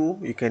 32,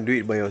 you can do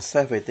it by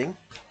yourself, I think,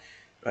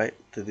 right?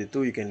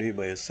 32, you can do it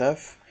by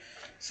yourself.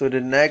 So the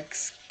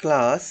next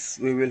class,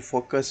 we will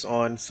focus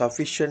on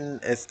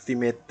sufficient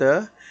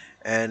estimator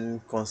and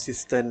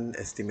consistent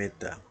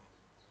estimator.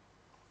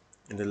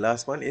 And the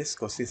last one is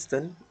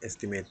consistent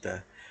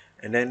estimator.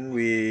 And then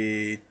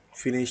we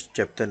finish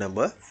chapter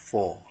number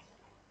 4.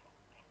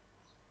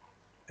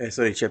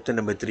 Chapter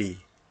number 3,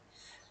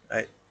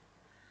 right?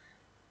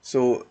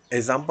 So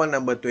example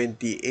number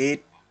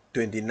 28,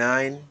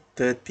 29,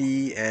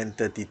 30, and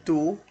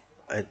 32,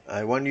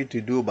 I want you to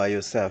do by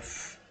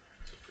yourself,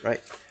 right?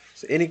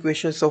 So any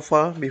questions so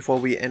far before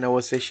we end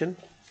our session?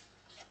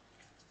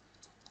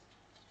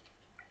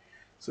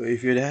 So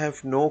if you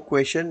have no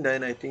question,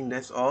 then I think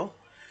that's all.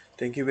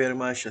 Thank you very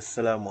much.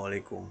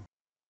 Assalamualaikum.